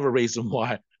 This is another reason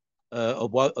why,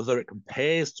 although it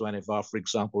compares to Anavar, for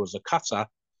example, as a cutter,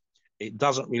 it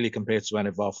doesn't really compare to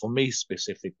Anavar. For me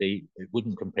specifically, it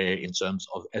wouldn't compare in terms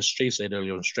of, as Steve said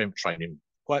earlier, on strength training.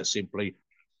 Quite simply,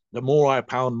 the more I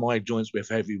pound my joints with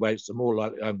heavy weights, the more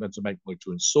likely I'm going to make my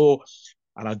joints sore.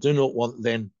 And I do not want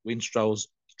then Winstrol's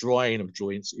drying of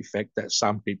joints effect that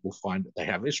some people find that they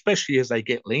have, especially as they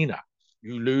get leaner.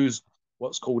 You lose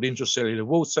what's called intracellular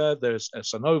water. There's a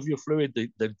synovial fluid,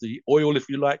 the oil, if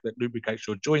you like, that lubricates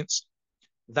your joints.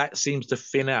 That seems to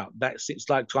thin out. It's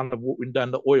like kind of walking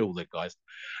down the oil there, guys.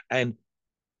 And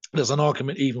there's an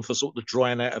argument even for sort of the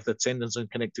drying out of the tendons and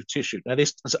connective tissue. Now,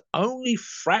 this is only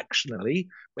fractionally,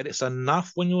 but it's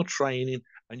enough when you're training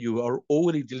and you are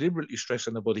already deliberately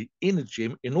stressing the body in the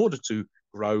gym in order to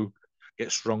grow,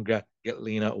 get stronger, get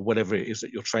leaner, or whatever it is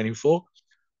that you're training for.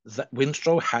 That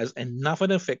Winstrol has enough of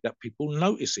an effect that people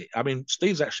notice it. I mean,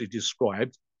 Steve's actually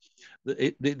described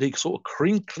the sort of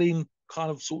crinkling, kind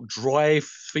of sort of dry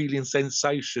feeling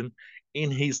sensation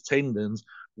in his tendons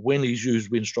when he's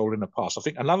used Winstrol in the past. I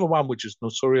think another one which is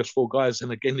notorious for, guys,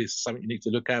 and again, this is something you need to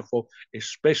look out for,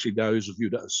 especially those of you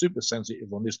that are super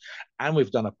sensitive on this, and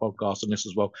we've done a podcast on this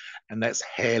as well, and that's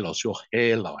hair loss, your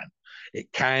hairline.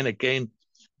 It can, again,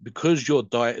 because your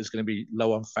diet is going to be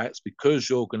low on fats, because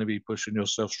you're going to be pushing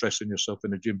yourself, stressing yourself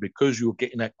in the gym, because you're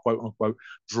getting that quote unquote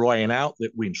drying out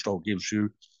that Winstrol gives you,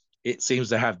 it seems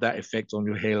to have that effect on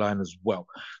your hairline as well.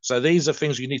 So these are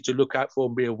things you need to look out for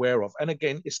and be aware of. And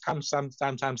again, it's comes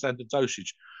sometimes down to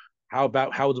dosage. How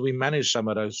do we manage some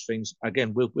of those things?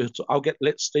 Again,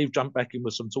 let Steve jump back in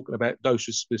with some talking about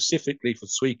dosage specifically for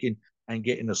tweaking and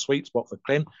getting the sweet spot for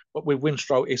Clen. But with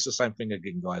Winstrol, it's the same thing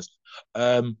again, guys.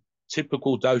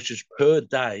 Typical dosage per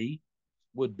day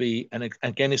would be, and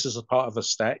again, this is a part of a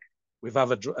stack with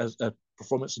other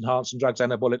performance enhancing drugs,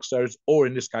 anabolic steroids, or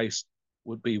in this case,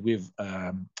 would be with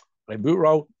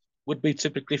Clenbuterol, would be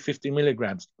typically 50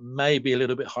 milligrams, maybe a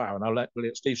little bit higher. And I'll let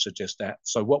Steve suggest that.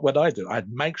 So what would I do? I'd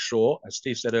make sure, as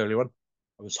Steve said earlier on,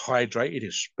 I was hydrated,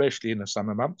 especially in the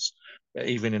summer months,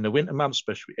 even in the winter months,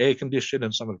 especially air conditioned,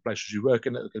 and some of the places you work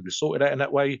in that can be sorted out in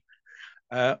that way.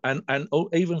 And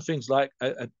even things like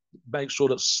make sure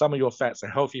that some of your fats are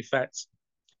healthy fats,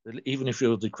 even if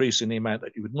you're decreasing the amount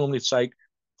that you would normally take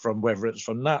from whether it's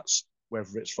from nuts,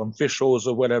 whether it's from fish oils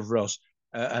or whatever else.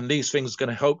 And these things are going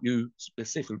to help you,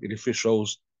 specifically the fish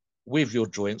oils, with your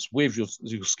joints, with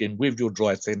your skin, with your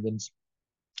dry tendons,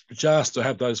 just to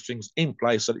have those things in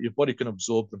place so that your body can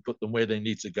absorb them, put them where they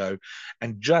need to go,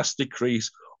 and just decrease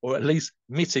or at least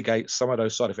mitigate some of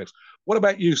those side effects. What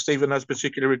about you, Steve, in those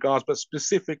particular regards, but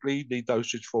specifically the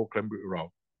dosage for Clenbuterol?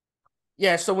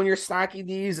 Yeah, so when you're stacking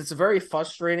these, it's very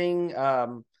frustrating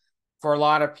for a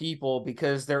lot of people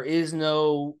because there is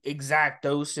no exact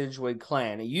dosage with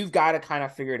Clen. You've got to kind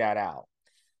of figure that out.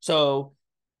 So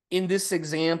in this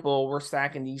example, we're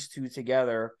stacking these two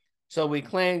together. So with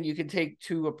Clen, you can take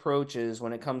two approaches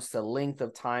when it comes to length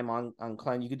of time on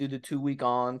Clen. You could do the 2 week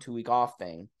on, 2 week off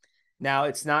thing. Now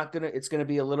it's gonna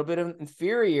be a little bit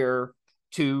inferior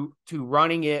to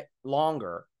running it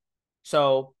longer.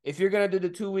 So if you're gonna do the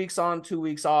 2 weeks on, 2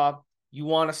 weeks off, you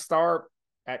want to start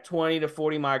at 20 to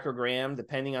 40 micrograms,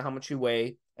 depending on how much you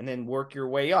weigh, and then work your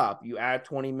way up. You add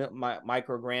 20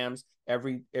 micrograms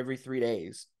every 3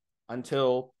 days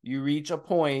until you reach a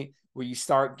point where you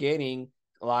start getting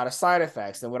a lot of side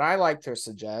effects. And what I like to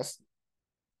suggest,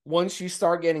 once you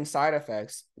start getting side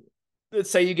effects,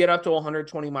 let's say you get up to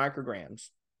 120 micrograms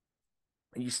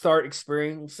and you start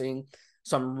experiencing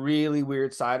some really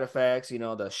weird side effects,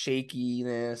 the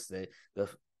shakiness,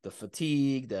 the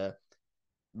fatigue,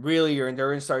 really your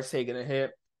endurance starts taking a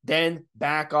hit, then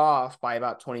back off by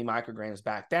about 20 micrograms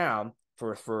back down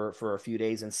for a few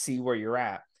days and see where you're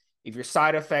at. If your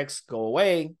side effects go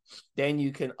away, then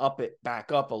you can up it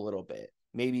back up a little bit,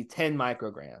 maybe 10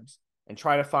 micrograms, and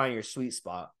try to find your sweet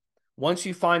spot. Once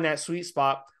you find that sweet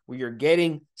spot where you're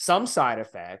getting some side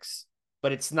effects,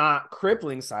 but it's not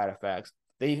crippling side effects,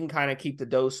 then you can kind of keep the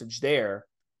dosage there.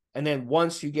 And then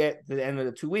once you get to the end of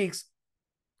the 2 weeks,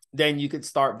 then you could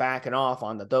start backing off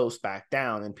on the dose back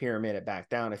down and pyramid it back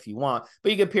down if you want.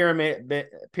 But you can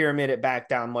pyramid it back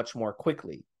down much more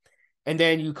quickly. And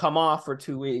then you come off for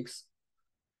 2 weeks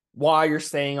while you're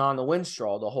staying on the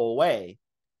Winstrol the whole way.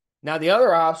 Now, the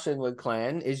other option with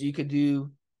Clen is you could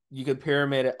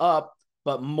pyramid it up,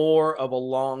 but more of a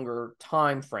longer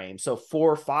time frame. So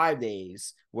 4 or 5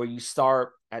 days where you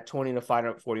start at 20 to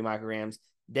 40 micrograms,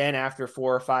 then after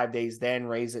 4 or 5 days, then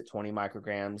raise it 20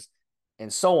 micrograms,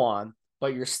 and so on.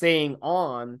 But you're staying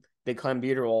on the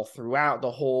Clenbuterol throughout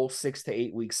the whole 6 to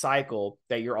 8 week cycle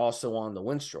that you're also on the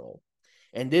Winstrol.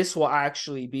 And this will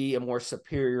actually be a more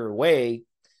superior way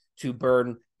to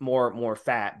burn more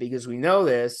fat, because we know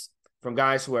this from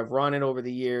guys who have run it over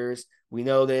the years. We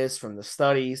know this from the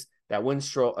studies that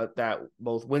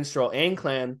both Winstrol and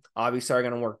Clen obviously are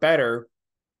going to work better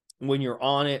when you're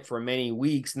on it for many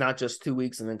weeks, not just 2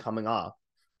 weeks and then coming off.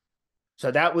 So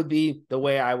that would be the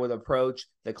way I would approach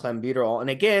the Clenbuterol.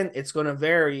 And again, it's going to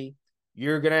vary.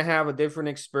 You're going to have a different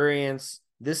experience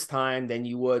this time than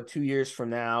you would 2 years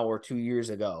from now or 2 years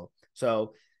ago.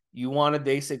 So you want to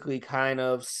basically kind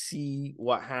of see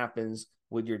what happens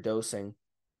with your dosing.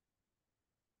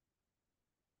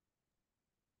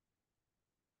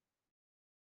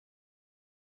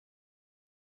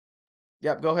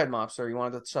 Yep, go ahead, Mobster. You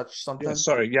wanted to touch something? Yeah,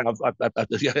 sorry. Yeah,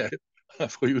 yeah. I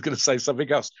thought you were going to say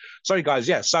something else. Sorry, guys.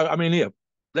 Yeah. So, I mean,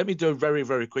 let me do a very,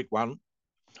 very quick one.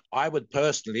 I would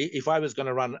personally, if I was going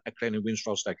to run a Clen and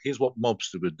Winstrol stack, here's what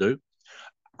Mobster would do.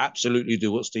 Absolutely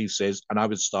do what Steve says. And I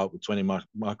would start with 20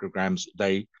 micrograms a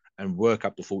day and work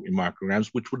up to 40 micrograms,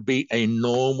 which would be a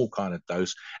normal kind of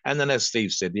dose. And then, as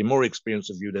Steve said, the more experienced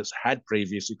of you that's had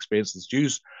previous experience, that's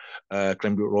used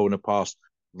Clenbuterol in the past,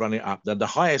 run it up. The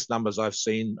highest numbers I've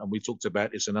seen, and we talked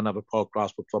about this in another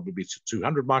podcast, will probably be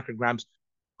 200 micrograms.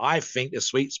 I think the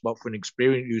sweet spot for an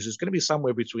experienced user is going to be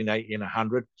somewhere between 80 and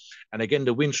 100. And again,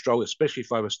 the Winstrol, especially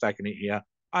if I was stacking it here,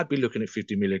 I'd be looking at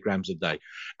 50 milligrams a day.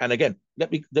 And again,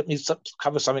 let me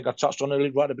cover something I touched on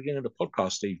earlier right at the beginning of the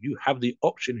podcast, Steve. You have the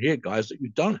option here, guys, that you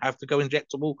don't have to go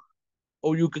injectable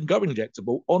or you can go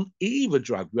injectable on either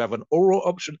drug. You have an oral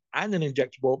option and an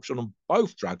injectable option on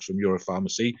both drugs from your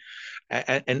pharmacy,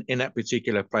 and in that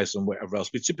particular place and whatever else.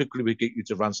 But typically, we get you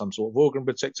to run some sort of organ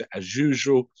protector as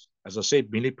usual. As I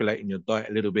said, manipulating your diet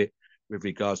a little bit with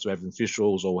regards to having fish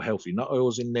oils or healthy nut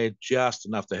oils in there, just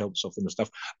enough to help soften the stuff.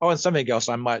 Oh, and something else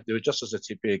I might do, just as a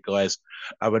tip here, guys,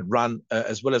 I would run,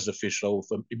 as well as the fish oil,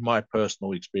 from in my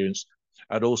personal experience,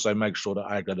 I'd also make sure that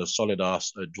I got a solid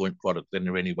ass joint product in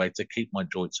there anyway to keep my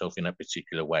joints healthy in a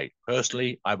particular way.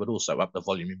 Personally, I would also up the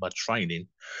volume in my training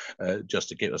just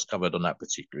to get us covered on that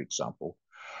particular example.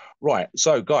 Right.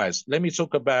 So, guys, let me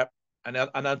talk about, and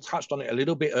I touched on it a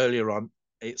little bit earlier on.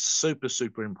 It's super,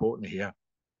 super important here.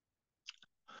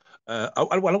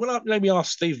 Let me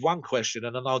ask Steve one question,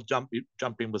 and then I'll jump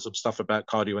in with some stuff about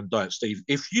cardio and diet. Steve,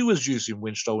 if you was using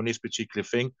Winstrol in this particular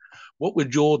thing, what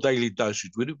would your daily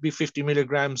dosage? Would it be 50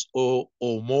 milligrams or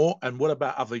more? And what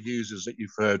about other users that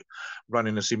you've heard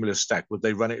running a similar stack? Would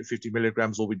they run it at 50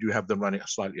 milligrams, or would you have them run it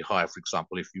slightly higher, for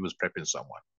example, if you was prepping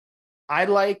someone? I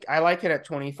like it at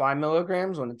 25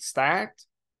 milligrams when it's stacked.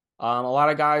 A lot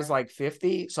of guys like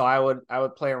 50, so I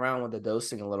would play around with the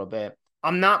dosing a little bit.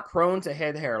 I'm not prone to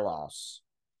head hair loss,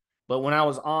 but when I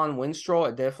was on Winstrol,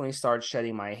 it definitely started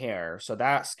shedding my hair, so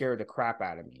that scared the crap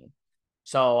out of me.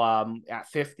 So at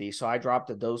 50, so I dropped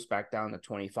the dose back down to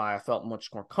 25. I felt much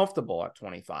more comfortable at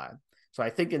 25. So I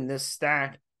think in this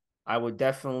stack, I would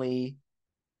definitely,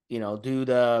 do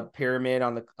the pyramid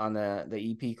on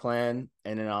the EP clan,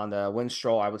 and then on the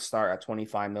Winstrol, I would start at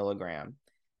 25 milligram.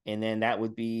 And then that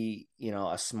would be,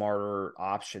 a smarter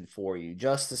option for you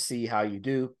just to see how you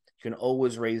do. You can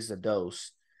always raise the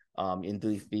dose and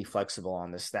be flexible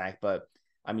on the stack. But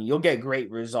I mean, you'll get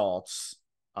great results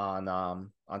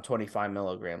on 25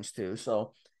 milligrams too.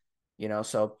 So,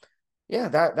 yeah,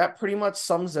 that pretty much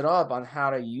sums it up on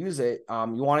how to use it.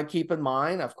 You want to keep in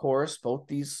mind, of course, both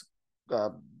these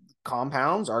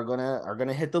compounds are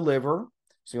gonna hit the liver.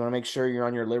 So you want to make sure you're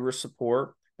on your liver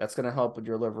support. That's gonna help with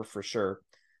your liver for sure.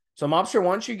 So, Mobster,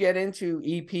 once you get into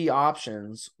EP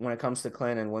options when it comes to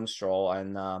Clen and Winstrol,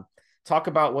 and talk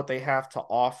about what they have to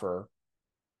offer.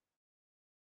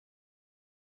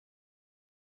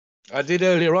 I did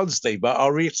earlier on, Steve, but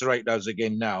I'll reiterate those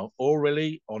again now.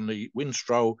 Orally on the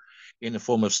Winstrol in the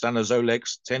form of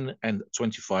Stanozolex, 10 and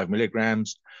 25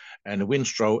 milligrams, and the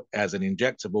Winstrol as an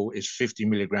injectable is 50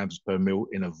 milligrams per mil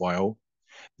in a vial.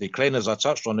 The Clen, as I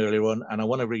touched on earlier on, and I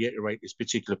want to reiterate this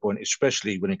particular point,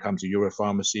 especially when it comes to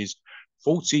Europharmacies,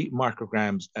 40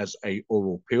 micrograms as a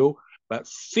oral pill, but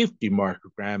 50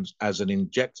 micrograms as an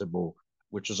injectable,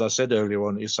 which, as I said earlier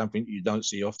on, is something you don't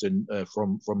see often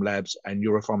from labs, and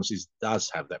Europharmacies does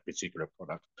have that particular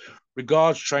product.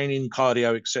 Regards training,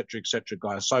 cardio, etc.,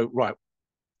 guys. So, right,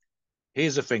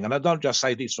 here's the thing, and I don't just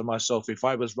say this for myself. If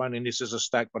I was running this as a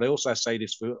stack, but I also say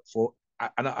this for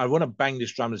and I want to bang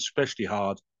this drum especially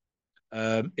hard.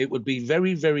 It would be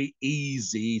very, very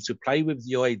easy to play with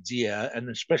the idea, and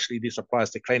especially this applies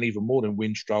to Clen even more than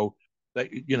Winstrol, that,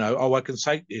 I can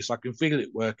take this, I can feel it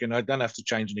working, I don't have to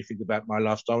change anything about my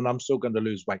lifestyle, and I'm still going to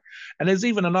lose weight. And there's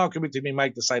even an argument to be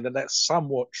made to say that that's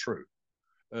somewhat true,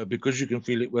 because you can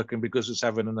feel it working, because it's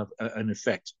having an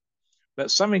effect.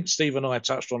 But something Steve and I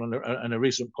touched on in a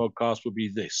recent podcast would be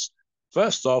this.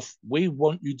 First off, we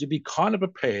want you to be kind of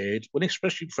prepared, when,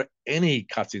 especially for any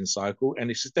cutting cycle, and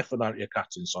this is definitely a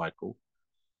cutting cycle.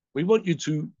 We want you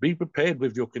to be prepared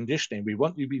with your conditioning. We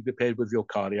want you to be prepared with your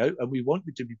cardio, and we want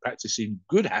you to be practicing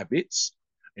good habits.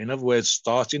 In other words,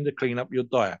 starting to clean up your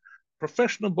diet.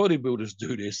 Professional bodybuilders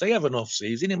do this. They have an off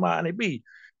season. It might only be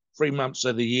 3 months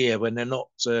of the year when they're not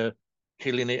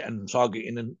killing it and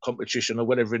targeting in competition or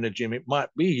whatever in the gym. It might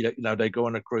be that they go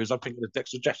on a cruise. I'm thinking of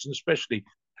Dexter Jackson especially,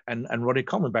 and Ronnie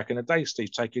Coleman back in the day,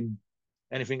 Steve, taking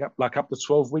anything up to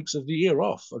 12 weeks of the year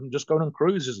off and just going on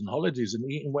cruises and holidays and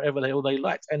eating whatever the hell they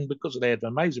liked. And because they had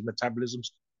amazing metabolisms,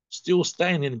 still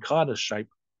staying in kind of shape.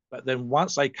 But then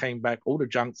once they came back, all the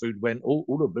junk food went,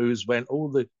 all the booze went, all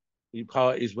the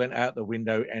parties went out the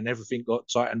window, and everything got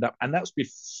tightened up. And that's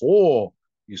before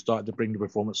you started to bring the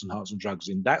performance enhancing drugs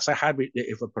in. That's a habit that,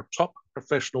 if a top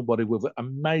professional body with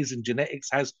amazing genetics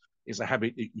has, is a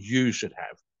habit that you should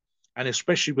have. And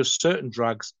especially with certain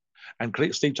drugs, and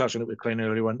Steve touched on it with Clen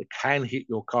earlier on, it can hit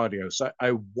your cardio. So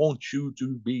I want you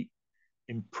to be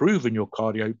improving your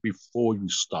cardio before you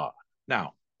start.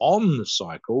 Now, on the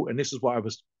cycle, and this is what I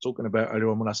was talking about earlier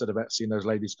on when I said about seeing those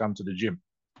ladies come to the gym.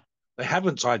 They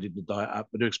haven't tidied the diet up,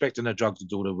 but they're expecting their drug to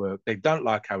do the work. They don't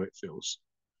like how it feels.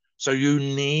 So you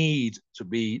need to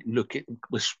be looking,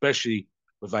 especially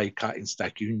with a cutting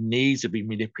stack, you need to be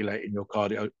manipulating your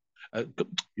cardio,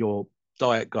 your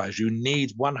diet, guys. You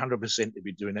need 100% to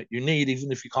be doing it. You need,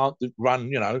 even if you can't run,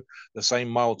 the same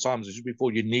mile times as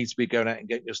before, you need to be going out and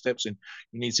getting your steps in.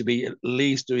 You need to be at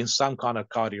least doing some kind of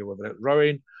cardio, whether it's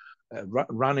rowing,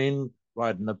 running,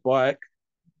 riding a bike,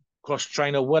 cross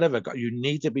trainer, whatever. You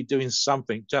need to be doing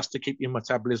something just to keep your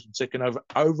metabolism ticking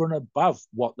over and above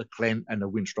what the Clen and the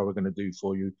Winstrol are going to do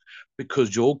for you,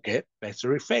 because you'll get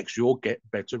better effects. You'll get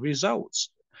better results.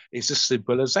 It's as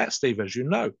simple as that, Steve, as you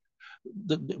know.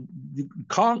 You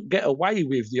can't get away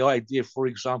with the idea, for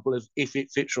example, of if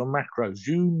it fits your macros.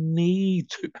 You need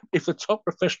to, if a top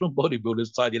professional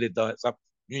bodybuilder's tidy their diets up,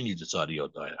 you need to tidy your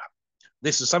diet up.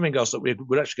 This is something else that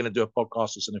we're actually going to do a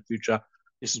podcast on in the future.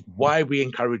 This is why we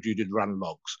encourage you to run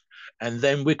logs. And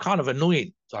then we're kind of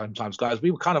annoying sometimes, guys. We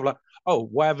were kind of like, oh,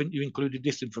 why haven't you included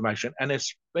this information? And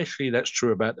especially that's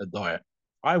true about the diet.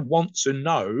 I want to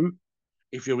know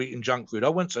if you're eating junk food. I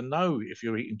want to know if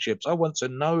you're eating chips. I want to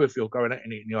know if you're going out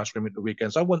and eating the ice cream at the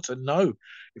weekends. I want to know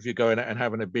if you're going out and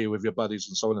having a beer with your buddies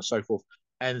and so on and so forth.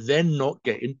 And then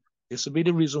this will be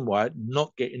the reason why,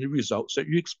 not getting the results that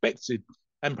you expected.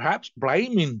 And perhaps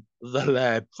blaming the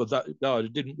lab for that. No,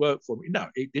 it didn't work for me. No,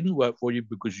 it didn't work for you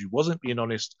because you wasn't being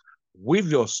honest with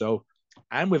yourself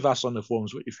and with us on the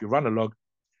forums, if you run a log,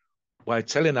 by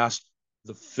telling us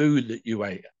the food that you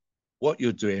ate, what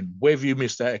you're doing, whether you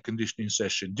missed out a conditioning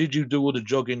session, did you do all the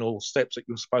jogging or steps that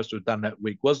you were supposed to have done that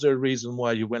week? Was there a reason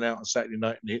why you went out on Saturday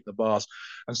night and hit the bars,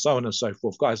 and so on and so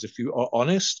forth? Guys, if you are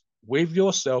honest with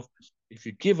yourself, if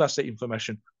you give us that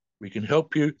information, we can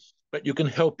help you, but you can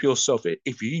help yourself.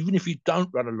 Even if you don't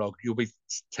run a log, you'll be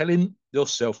telling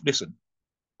yourself, listen,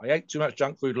 I ate too much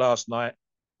junk food last night.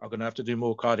 I'm going to have to do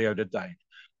more cardio today.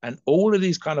 And all of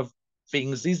these kind of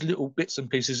things, these little bits and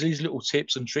pieces, these little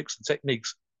tips and tricks and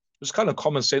techniques, it's kind of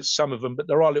common sense, some of them, but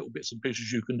there are little bits and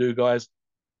pieces you can do, guys,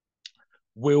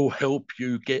 will help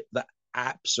you get the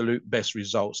absolute best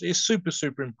results. It's super,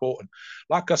 super important.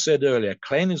 Like I said earlier,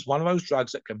 Clen is one of those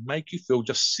drugs that can make you feel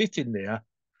just sitting there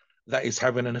that is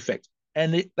having an effect.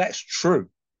 And that's true,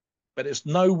 but it's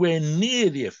nowhere near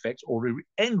the effect or the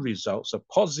end results of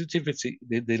positivity,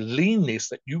 the leanness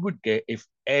that you would get if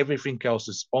everything else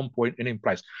is on point and in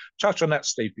place. Touch on that,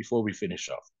 Steve, before we finish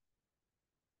off.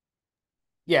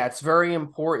 Yeah, it's very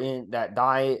important that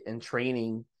diet and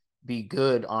training be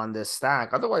good on this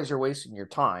stack. Otherwise, you're wasting your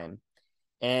time.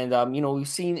 And we've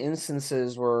seen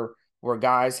instances where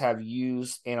guys have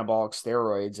used anabolic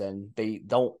steroids and they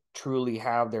don't truly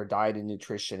have their diet and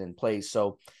nutrition in place.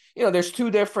 So, there's two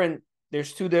different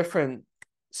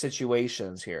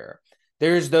situations here.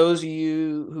 There's those of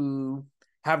you who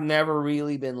have never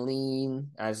really been lean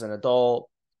as an adult,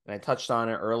 and I touched on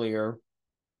it earlier,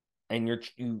 and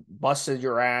you busted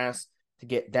your ass to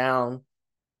get down,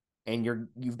 and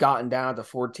you've gotten down to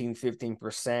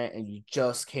 14-15% and you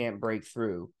just can't break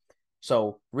through.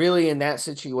 So really in that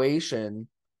situation,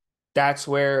 that's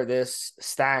where this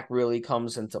stack really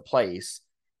comes into place.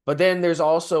 But then there's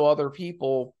also other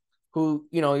people who,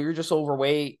 you're just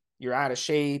overweight, you're out of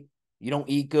shape, you don't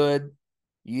eat good,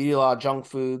 you eat a lot of junk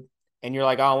food, and you're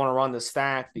like, I want to run the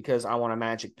stack because I want a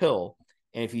magic pill.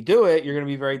 And if you do it, you're going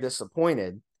to be very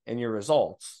disappointed in your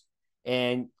results.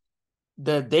 And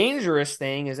the dangerous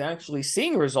thing is actually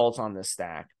seeing results on this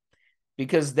stack,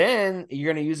 because then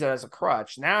you're going to use it as a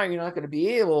crutch. Now you're not going to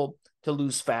be able to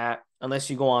lose fat unless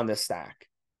you go on this stack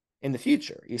in the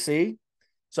future, you see?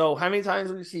 So how many times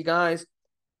do you see guys,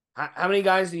 how many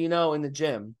guys do you know in the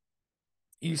gym?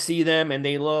 You see them and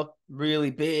they look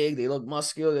really big, they look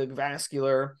muscular, they look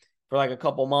vascular for like a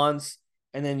couple months,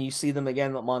 and then you see them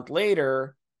again a month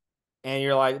later, and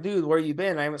you're like, dude, where you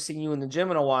been? I haven't seen you in the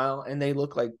gym in a while. And they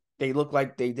look like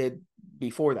they did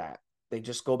before that. They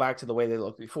just go back to the way they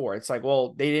looked before. It's like,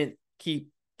 well, they didn't keep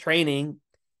training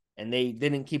and they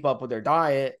didn't keep up with their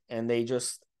diet, and they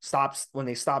just stopped. When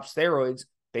they stop steroids,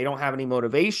 they don't have any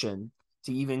motivation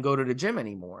to even go to the gym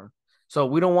anymore. So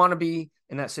we don't want to be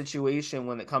in that situation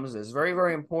when it comes to this. Very,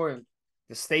 very important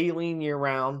to stay lean year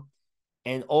round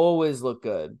and always look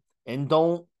good, and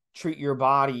don't treat your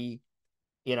body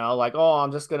like, oh,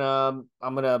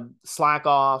 I'm gonna slack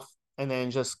off and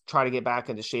then just try to get back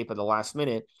into shape at the last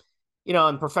minute.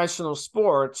 In professional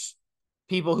sports,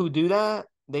 people who do that,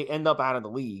 they end up out of the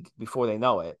league before they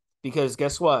know it. Because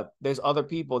guess what? There's other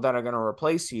people that are going to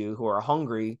replace you who are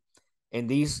hungry. And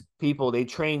these people, they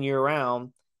train year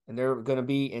round and they're going to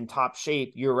be in top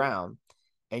shape year round.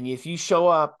 And if you show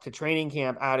up to training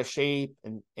camp out of shape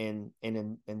and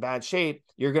in bad shape,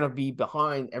 you're going to be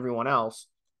behind everyone else.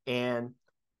 And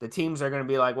the teams are going to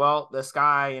be like, well, this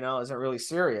guy, isn't really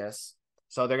serious.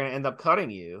 So they're going to end up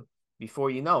cutting you before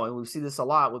you know. And we see this a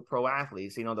lot with pro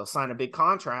athletes. They'll sign a big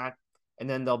contract and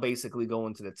then they'll basically go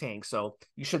into the tank. So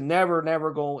you should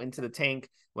never go into the tank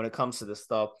when it comes to this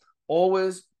stuff.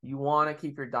 Always, you want to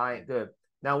keep your diet good.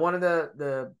 Now, one of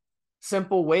the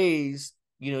simple ways,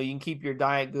 you can keep your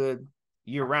diet good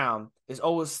year round is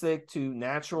always stick to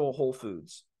natural whole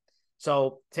foods.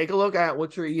 So take a look at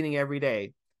what you're eating every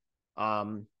day.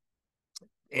 And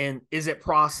is it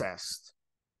processed?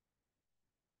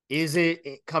 Is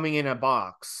it coming in a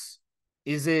box?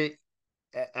 Is it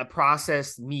a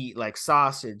processed meat like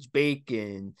sausage,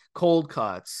 bacon, cold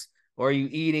cuts? Or are you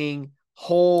eating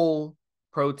whole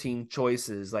protein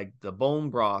choices like the bone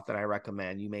broth that I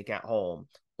recommend you make at home?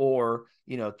 Or,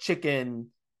 chicken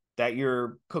that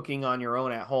you're cooking on your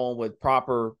own at home with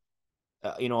proper,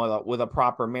 with a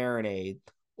proper marinade,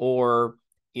 or,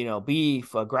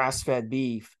 beef, grass-fed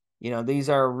beef. These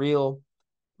are real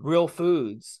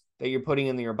foods that you're putting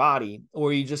into your body. Or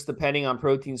are you just depending on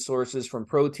protein sources from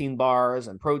protein bars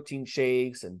and protein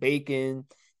shakes and bacon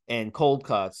and cold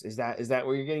cuts? Is that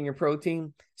where you're getting your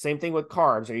protein? Same thing with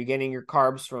carbs. Are you getting your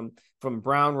carbs from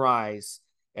brown rice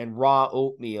and raw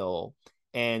oatmeal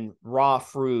and raw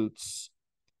fruits?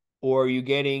 Or are you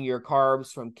getting your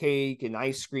carbs from cake and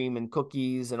ice cream and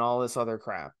cookies and all this other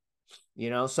crap?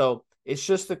 So it's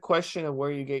just a question of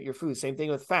where you get your food. Same thing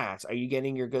with fats. Are you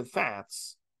getting your good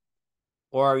fats?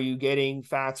 Or are you getting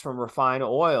fats from refined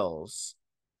oils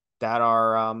that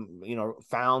are,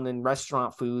 found in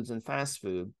restaurant foods and fast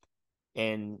food?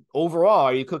 And overall,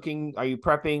 are you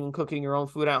prepping and cooking your own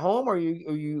food at home, or are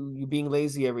you being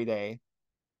lazy every day?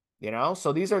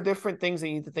 So these are different things that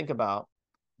you need to think about.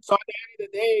 So at the end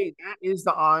of the day, that is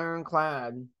the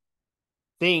ironclad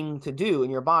thing to do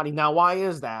in your body. Now, why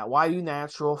is that? Why do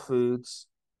natural foods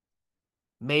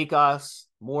make us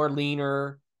more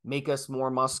leaner, make us more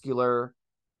muscular,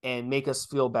 and make us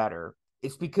feel better?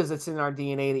 It's because it's in our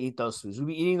DNA to eat those foods. We've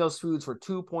been eating those foods for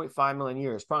 2.5 million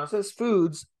years. Processed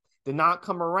foods did not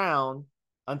come around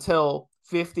until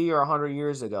 50 or 100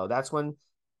 years ago. That's when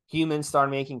humans started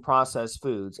making processed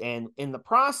foods. And in the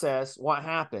process, what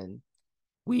happened?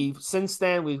 Since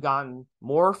then, we've gotten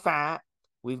more fat,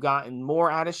 we've gotten more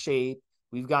out of shape,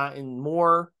 we've made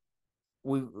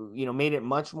it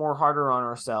much more harder on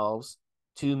ourselves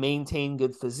to maintain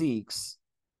good physiques.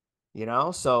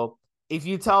 So if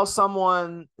you tell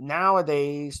someone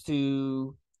nowadays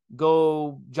to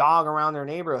go jog around their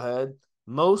neighborhood,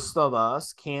 most of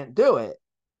us can't do it.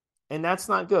 And that's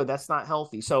not good. That's not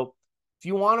healthy. So if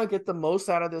you want to get the most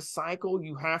out of this cycle,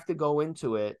 you have to go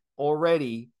into it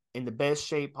already in the best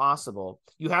shape possible.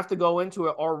 You have to go into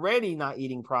it already not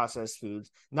eating processed foods,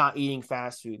 not eating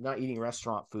fast food, not eating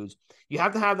restaurant foods. You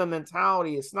have to have the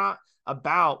mentality. It's not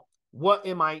about what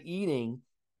am I eating.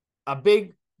 A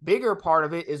bigger part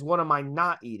of it is what am I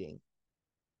not eating?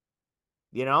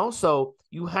 So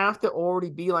you have to already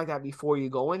be like that before you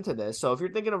go into this. So if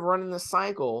you're thinking of running this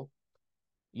cycle,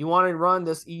 you want to run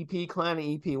this EP Clen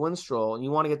and EP Winstrol, and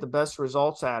you want to get the best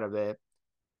results out of it,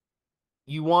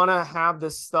 you want to have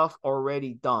this stuff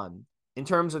already done. In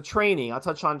terms of training, I'll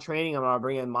touch on training. I'm going to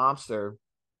bring in Mobster.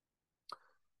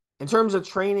 In terms of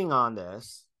training on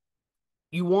this,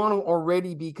 you want to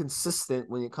already be consistent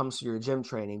when it comes to your gym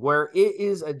training, where it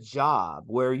is a job,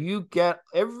 where you get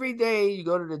every day you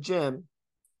go to the gym,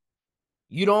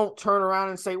 you don't turn around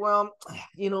and say, well,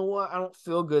 you know what? I don't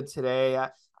feel good today.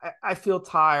 I feel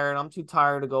tired. I'm too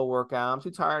tired to go work out. I'm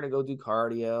too tired to go do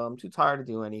cardio. I'm too tired to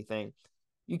do anything.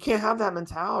 You can't have that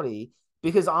mentality,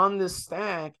 because on this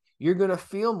stack, you're going to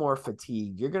feel more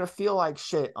fatigued. You're going to feel like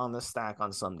shit on the stack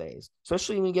on some days,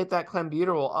 especially when you get that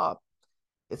Clenbuterol up.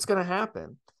 It's going to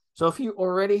happen. So if you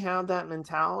already have that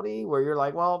mentality where you're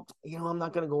like, well, I'm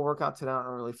not going to go work out today. I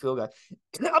don't really feel good.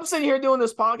 I'm sitting here doing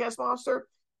this podcast, Monster.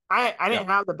 I didn't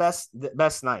have the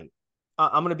best night.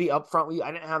 I'm going to be upfront with you.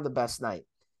 I didn't have the best night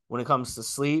when it comes to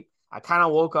sleep. I kind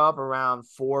of woke up around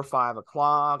 4 or 5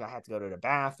 o'clock. I had to go to the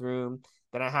bathroom.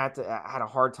 Then I had a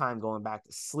hard time going back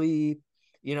to sleep,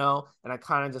 and I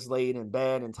kind of just laid in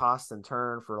bed and tossed and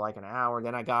turned for like an hour.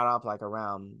 Then I got up like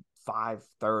around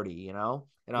 5:30, and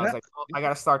I was like, oh, I got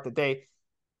to start the day.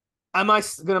 Am I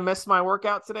going to miss my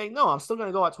workout today? No, I'm still going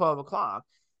to go at 12 o'clock.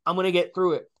 I'm going to get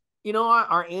through it.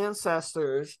 Our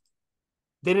ancestors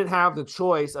didn't have the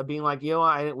choice of being like, we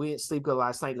didn't sleep good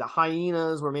last night. The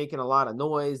hyenas were making a lot of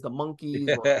noise. The monkeys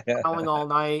were howling all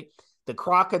night. The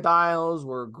crocodiles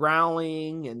were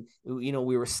growling, and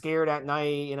we were scared at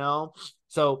night.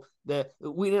 So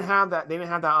we didn't have that. They didn't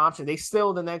have that option. They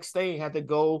still the next day had to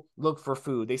go look for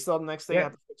food. They still the next day had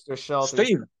to fix their shelter.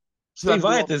 Steve,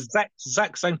 I had the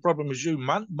exact same problem as you.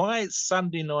 My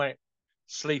Sunday night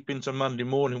sleep into Monday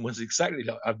morning was exactly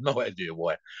like, I have no idea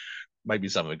why. Maybe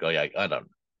something I ate. I don't know.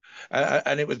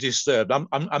 And it was disturbed. I'm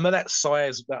of that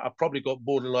size that I probably got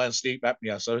borderline sleep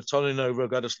apnea. So turning over,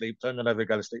 go to sleep, turning over,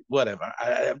 go to sleep, whatever.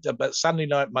 But Sunday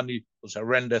night, Monday was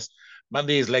horrendous.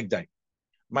 Monday is leg day.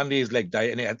 Monday is leg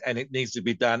day, and it needs to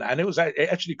be done. And it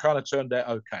actually kind of turned out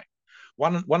okay.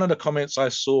 One of the comments I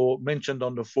saw mentioned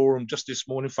on the forum just this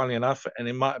morning, funnily enough, and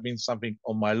it might have been something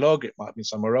on my log, it might have been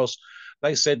somewhere else.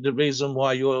 They said the reason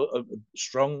why you're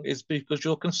strong is because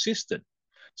you're consistent.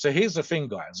 So here's the thing,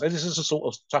 guys. This is a sort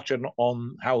of touching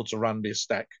on how to run this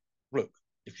stack. Look,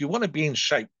 if you want to be in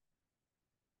shape,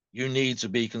 you need to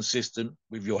be consistent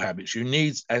with your habits. You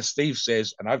need, as Steve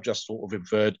says, and I've just sort of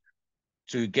inferred,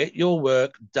 to get your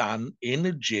work done in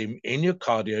the gym, in your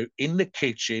cardio, in the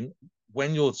kitchen,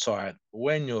 when you're tired,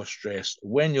 when you're stressed,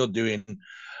 when you're doing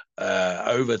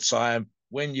overtime,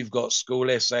 when you've got school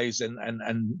essays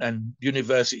and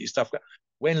university stuff.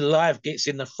 When life gets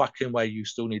in the fucking way, you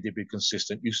still need to be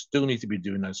consistent. You still need to be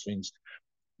doing those things.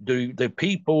 Do the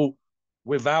people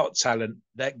without talent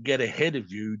that get ahead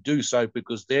of you do so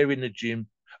because they're in the gym?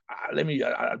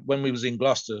 When we was in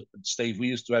Gloucester, Steve, we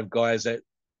used to have guys that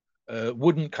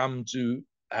wouldn't come to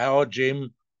our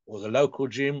gym or the local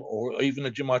gym or even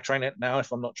the gym I train at now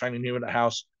if I'm not training here at the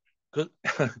house. Because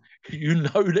you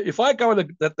know that if I go on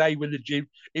the day with the gym,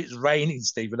 it's raining,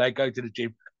 Steve, and I go to the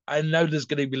gym, I know there's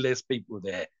going to be less people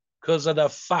there because of the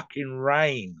fucking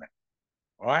rain.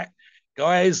 All right,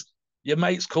 guys, your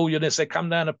mates call you and they say, come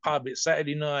down to the pub. It's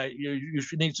Saturday night. You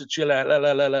need to chill out. La,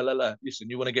 la, la, la, la, la. Listen,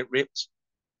 you want to get ripped?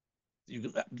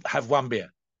 You have one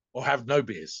beer or have no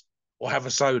beers or have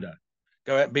a soda.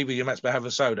 Go out and be with your mates, but have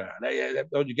a soda.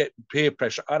 You get peer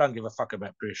pressure. I don't give a fuck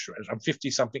about peer pressure. I'm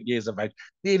 50 something years of age,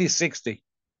 nearly 60.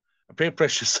 Peer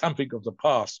pressure is something of the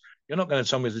past. You're not going to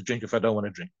tell me to drink if I don't want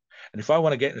to drink. And if I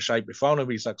want to get in shape, if I want to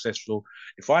be successful,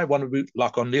 if I want to be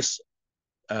like on this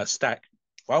stack,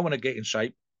 if I want to get in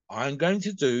shape, I'm going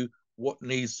to do what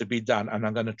needs to be done. And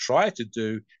I'm going to try to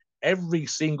do every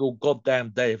single goddamn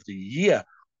day of the year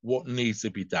what needs to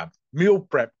be done. Meal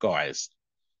prep, guys.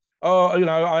 Oh,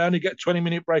 I only get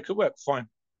 20-minute break at work. Fine.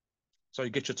 So you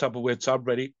get your Tupperware tub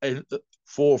ready 4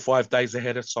 or 5 days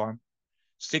ahead of time.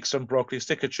 Stick some broccoli,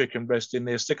 stick a chicken breast in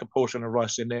there, stick a portion of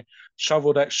rice in there,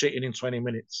 shovel that shit in 20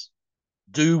 minutes.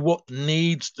 Do what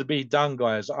needs to be done,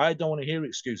 guys. I don't want to hear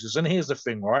excuses. And here's the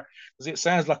thing, right? Because it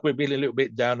sounds like we're being a little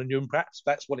bit down on you, and perhaps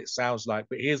that's what it sounds like.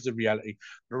 But here's the reality.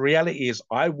 The reality is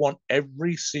I want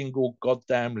every single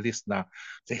goddamn listener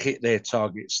to hit their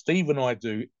target. Steve and I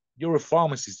do. You're a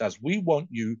pharmacist does. We want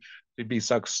you to be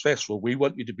successful. We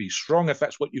want you to be strong if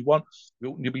that's what you want. We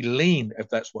want you to be lean if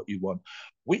that's what you want.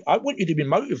 I want you to be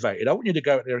motivated. I want you to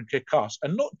go out there and kick ass.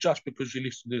 And not just because you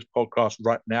listen to this podcast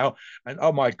right now and,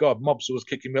 oh my God, Mobster was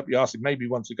kicking me up the arse and maybe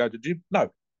wants to go to the gym. No,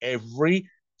 every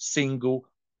single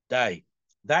day.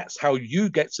 That's how you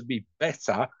get to be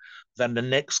better than the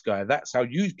next guy. That's how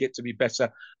you get to be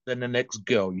better than the next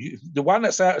girl. The one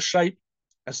that's out of shape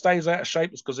and stays out of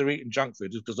shape is because they're eating junk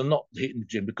food, because they're not hitting the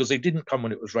gym, because they didn't come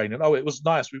when it was raining. Oh, it was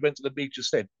nice. We went to the beach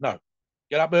instead. No,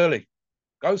 get up early.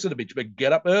 Go to the beach, but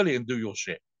get up early and do your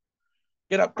shit.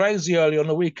 Get up crazy early on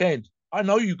the weekend. I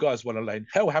know you guys want to lay.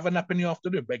 Hell, have a nap in the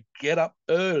afternoon, but get up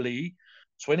early,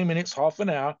 20 minutes, half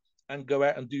an hour, and go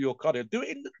out and do your cardio. Do it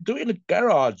in the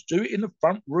garage. Do it in the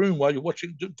front room while you're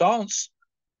watching. Dance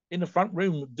in the front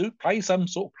room. Play some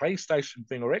sort of PlayStation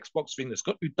thing or Xbox thing that's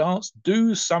got you dance.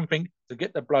 Do something to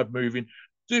get the blood moving.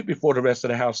 Do it before the rest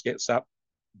of the house gets up.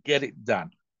 Get it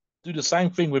done. Do the same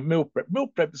thing with meal prep. Meal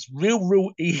prep is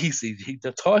real easy.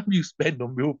 The time you spend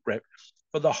on meal prep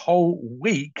for the whole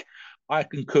week, I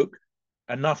can cook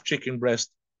enough chicken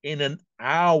breast in an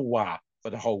hour for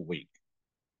the whole week.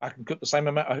 I can cook the same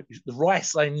amount of the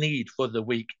rice I need for the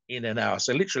week in an hour.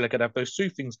 So literally I could have those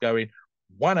two things going,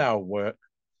 1 hour work,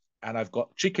 and I've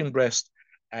got chicken breast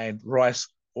and rice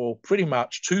for pretty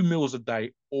much 2 meals a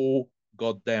day all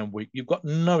goddamn week. You've got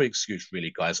no excuse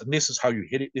really, guys. And this is how you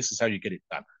hit it. This is how you get it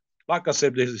done. Like I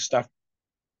said, there's this stuff,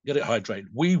 get it hydrated.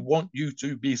 We want you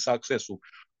to be successful.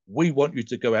 We want you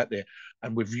to go out there.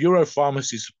 And with Euro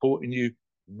Pharmacy supporting you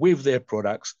with their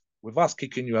products, with us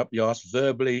kicking you up the arse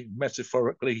verbally,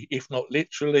 metaphorically, if not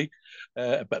literally.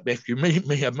 But if you meet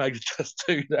me, I may just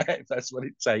do that if that's what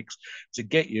it takes to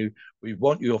get you. We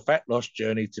want your fat loss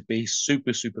journey to be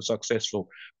super successful.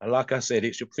 And like I said,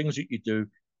 it's your things that you do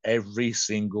every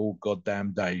single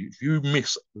goddamn day. If you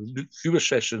miss fewer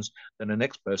sessions than the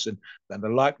next person, then the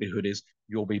likelihood is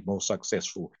you'll be more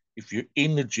successful. If you're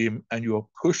in the gym and you're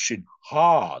pushing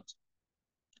hard,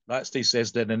 like Steve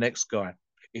says, then the next guy.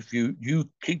 If you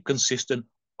keep consistent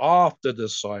after the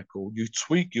cycle, you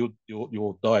tweak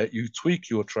your diet, you tweak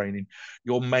your training,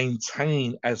 you'll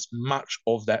maintain as much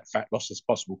of that fat loss as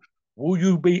possible. Will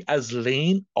you be as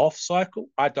lean off cycle?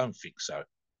 I don't think so.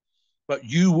 But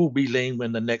you will be lean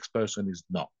when the next person is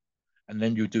not. And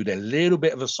then you do that little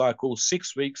bit of a cycle,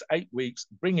 6 weeks, 8 weeks,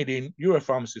 bring it in, you're a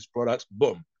pharmacist products,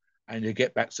 boom. And you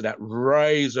get back to that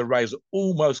razor,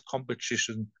 almost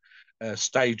competition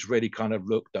stage ready kind of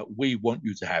look that we want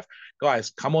you to have.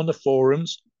 Guys, come on the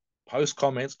forums, post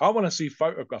comments. I want to see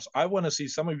photographs. I want to see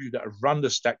some of you that have run the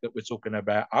stack that we're talking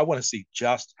about. I want to see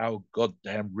just how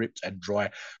goddamn ripped and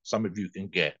dry some of you can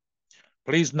get.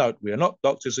 Please note, we are not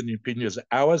doctors and opinions.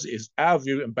 Ours is our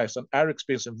view and based on our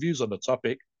experience and views on the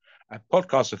topic. Our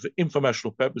podcast is for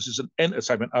informational purposes and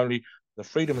entertainment only. The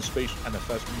freedom of speech and the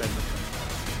First Amendment.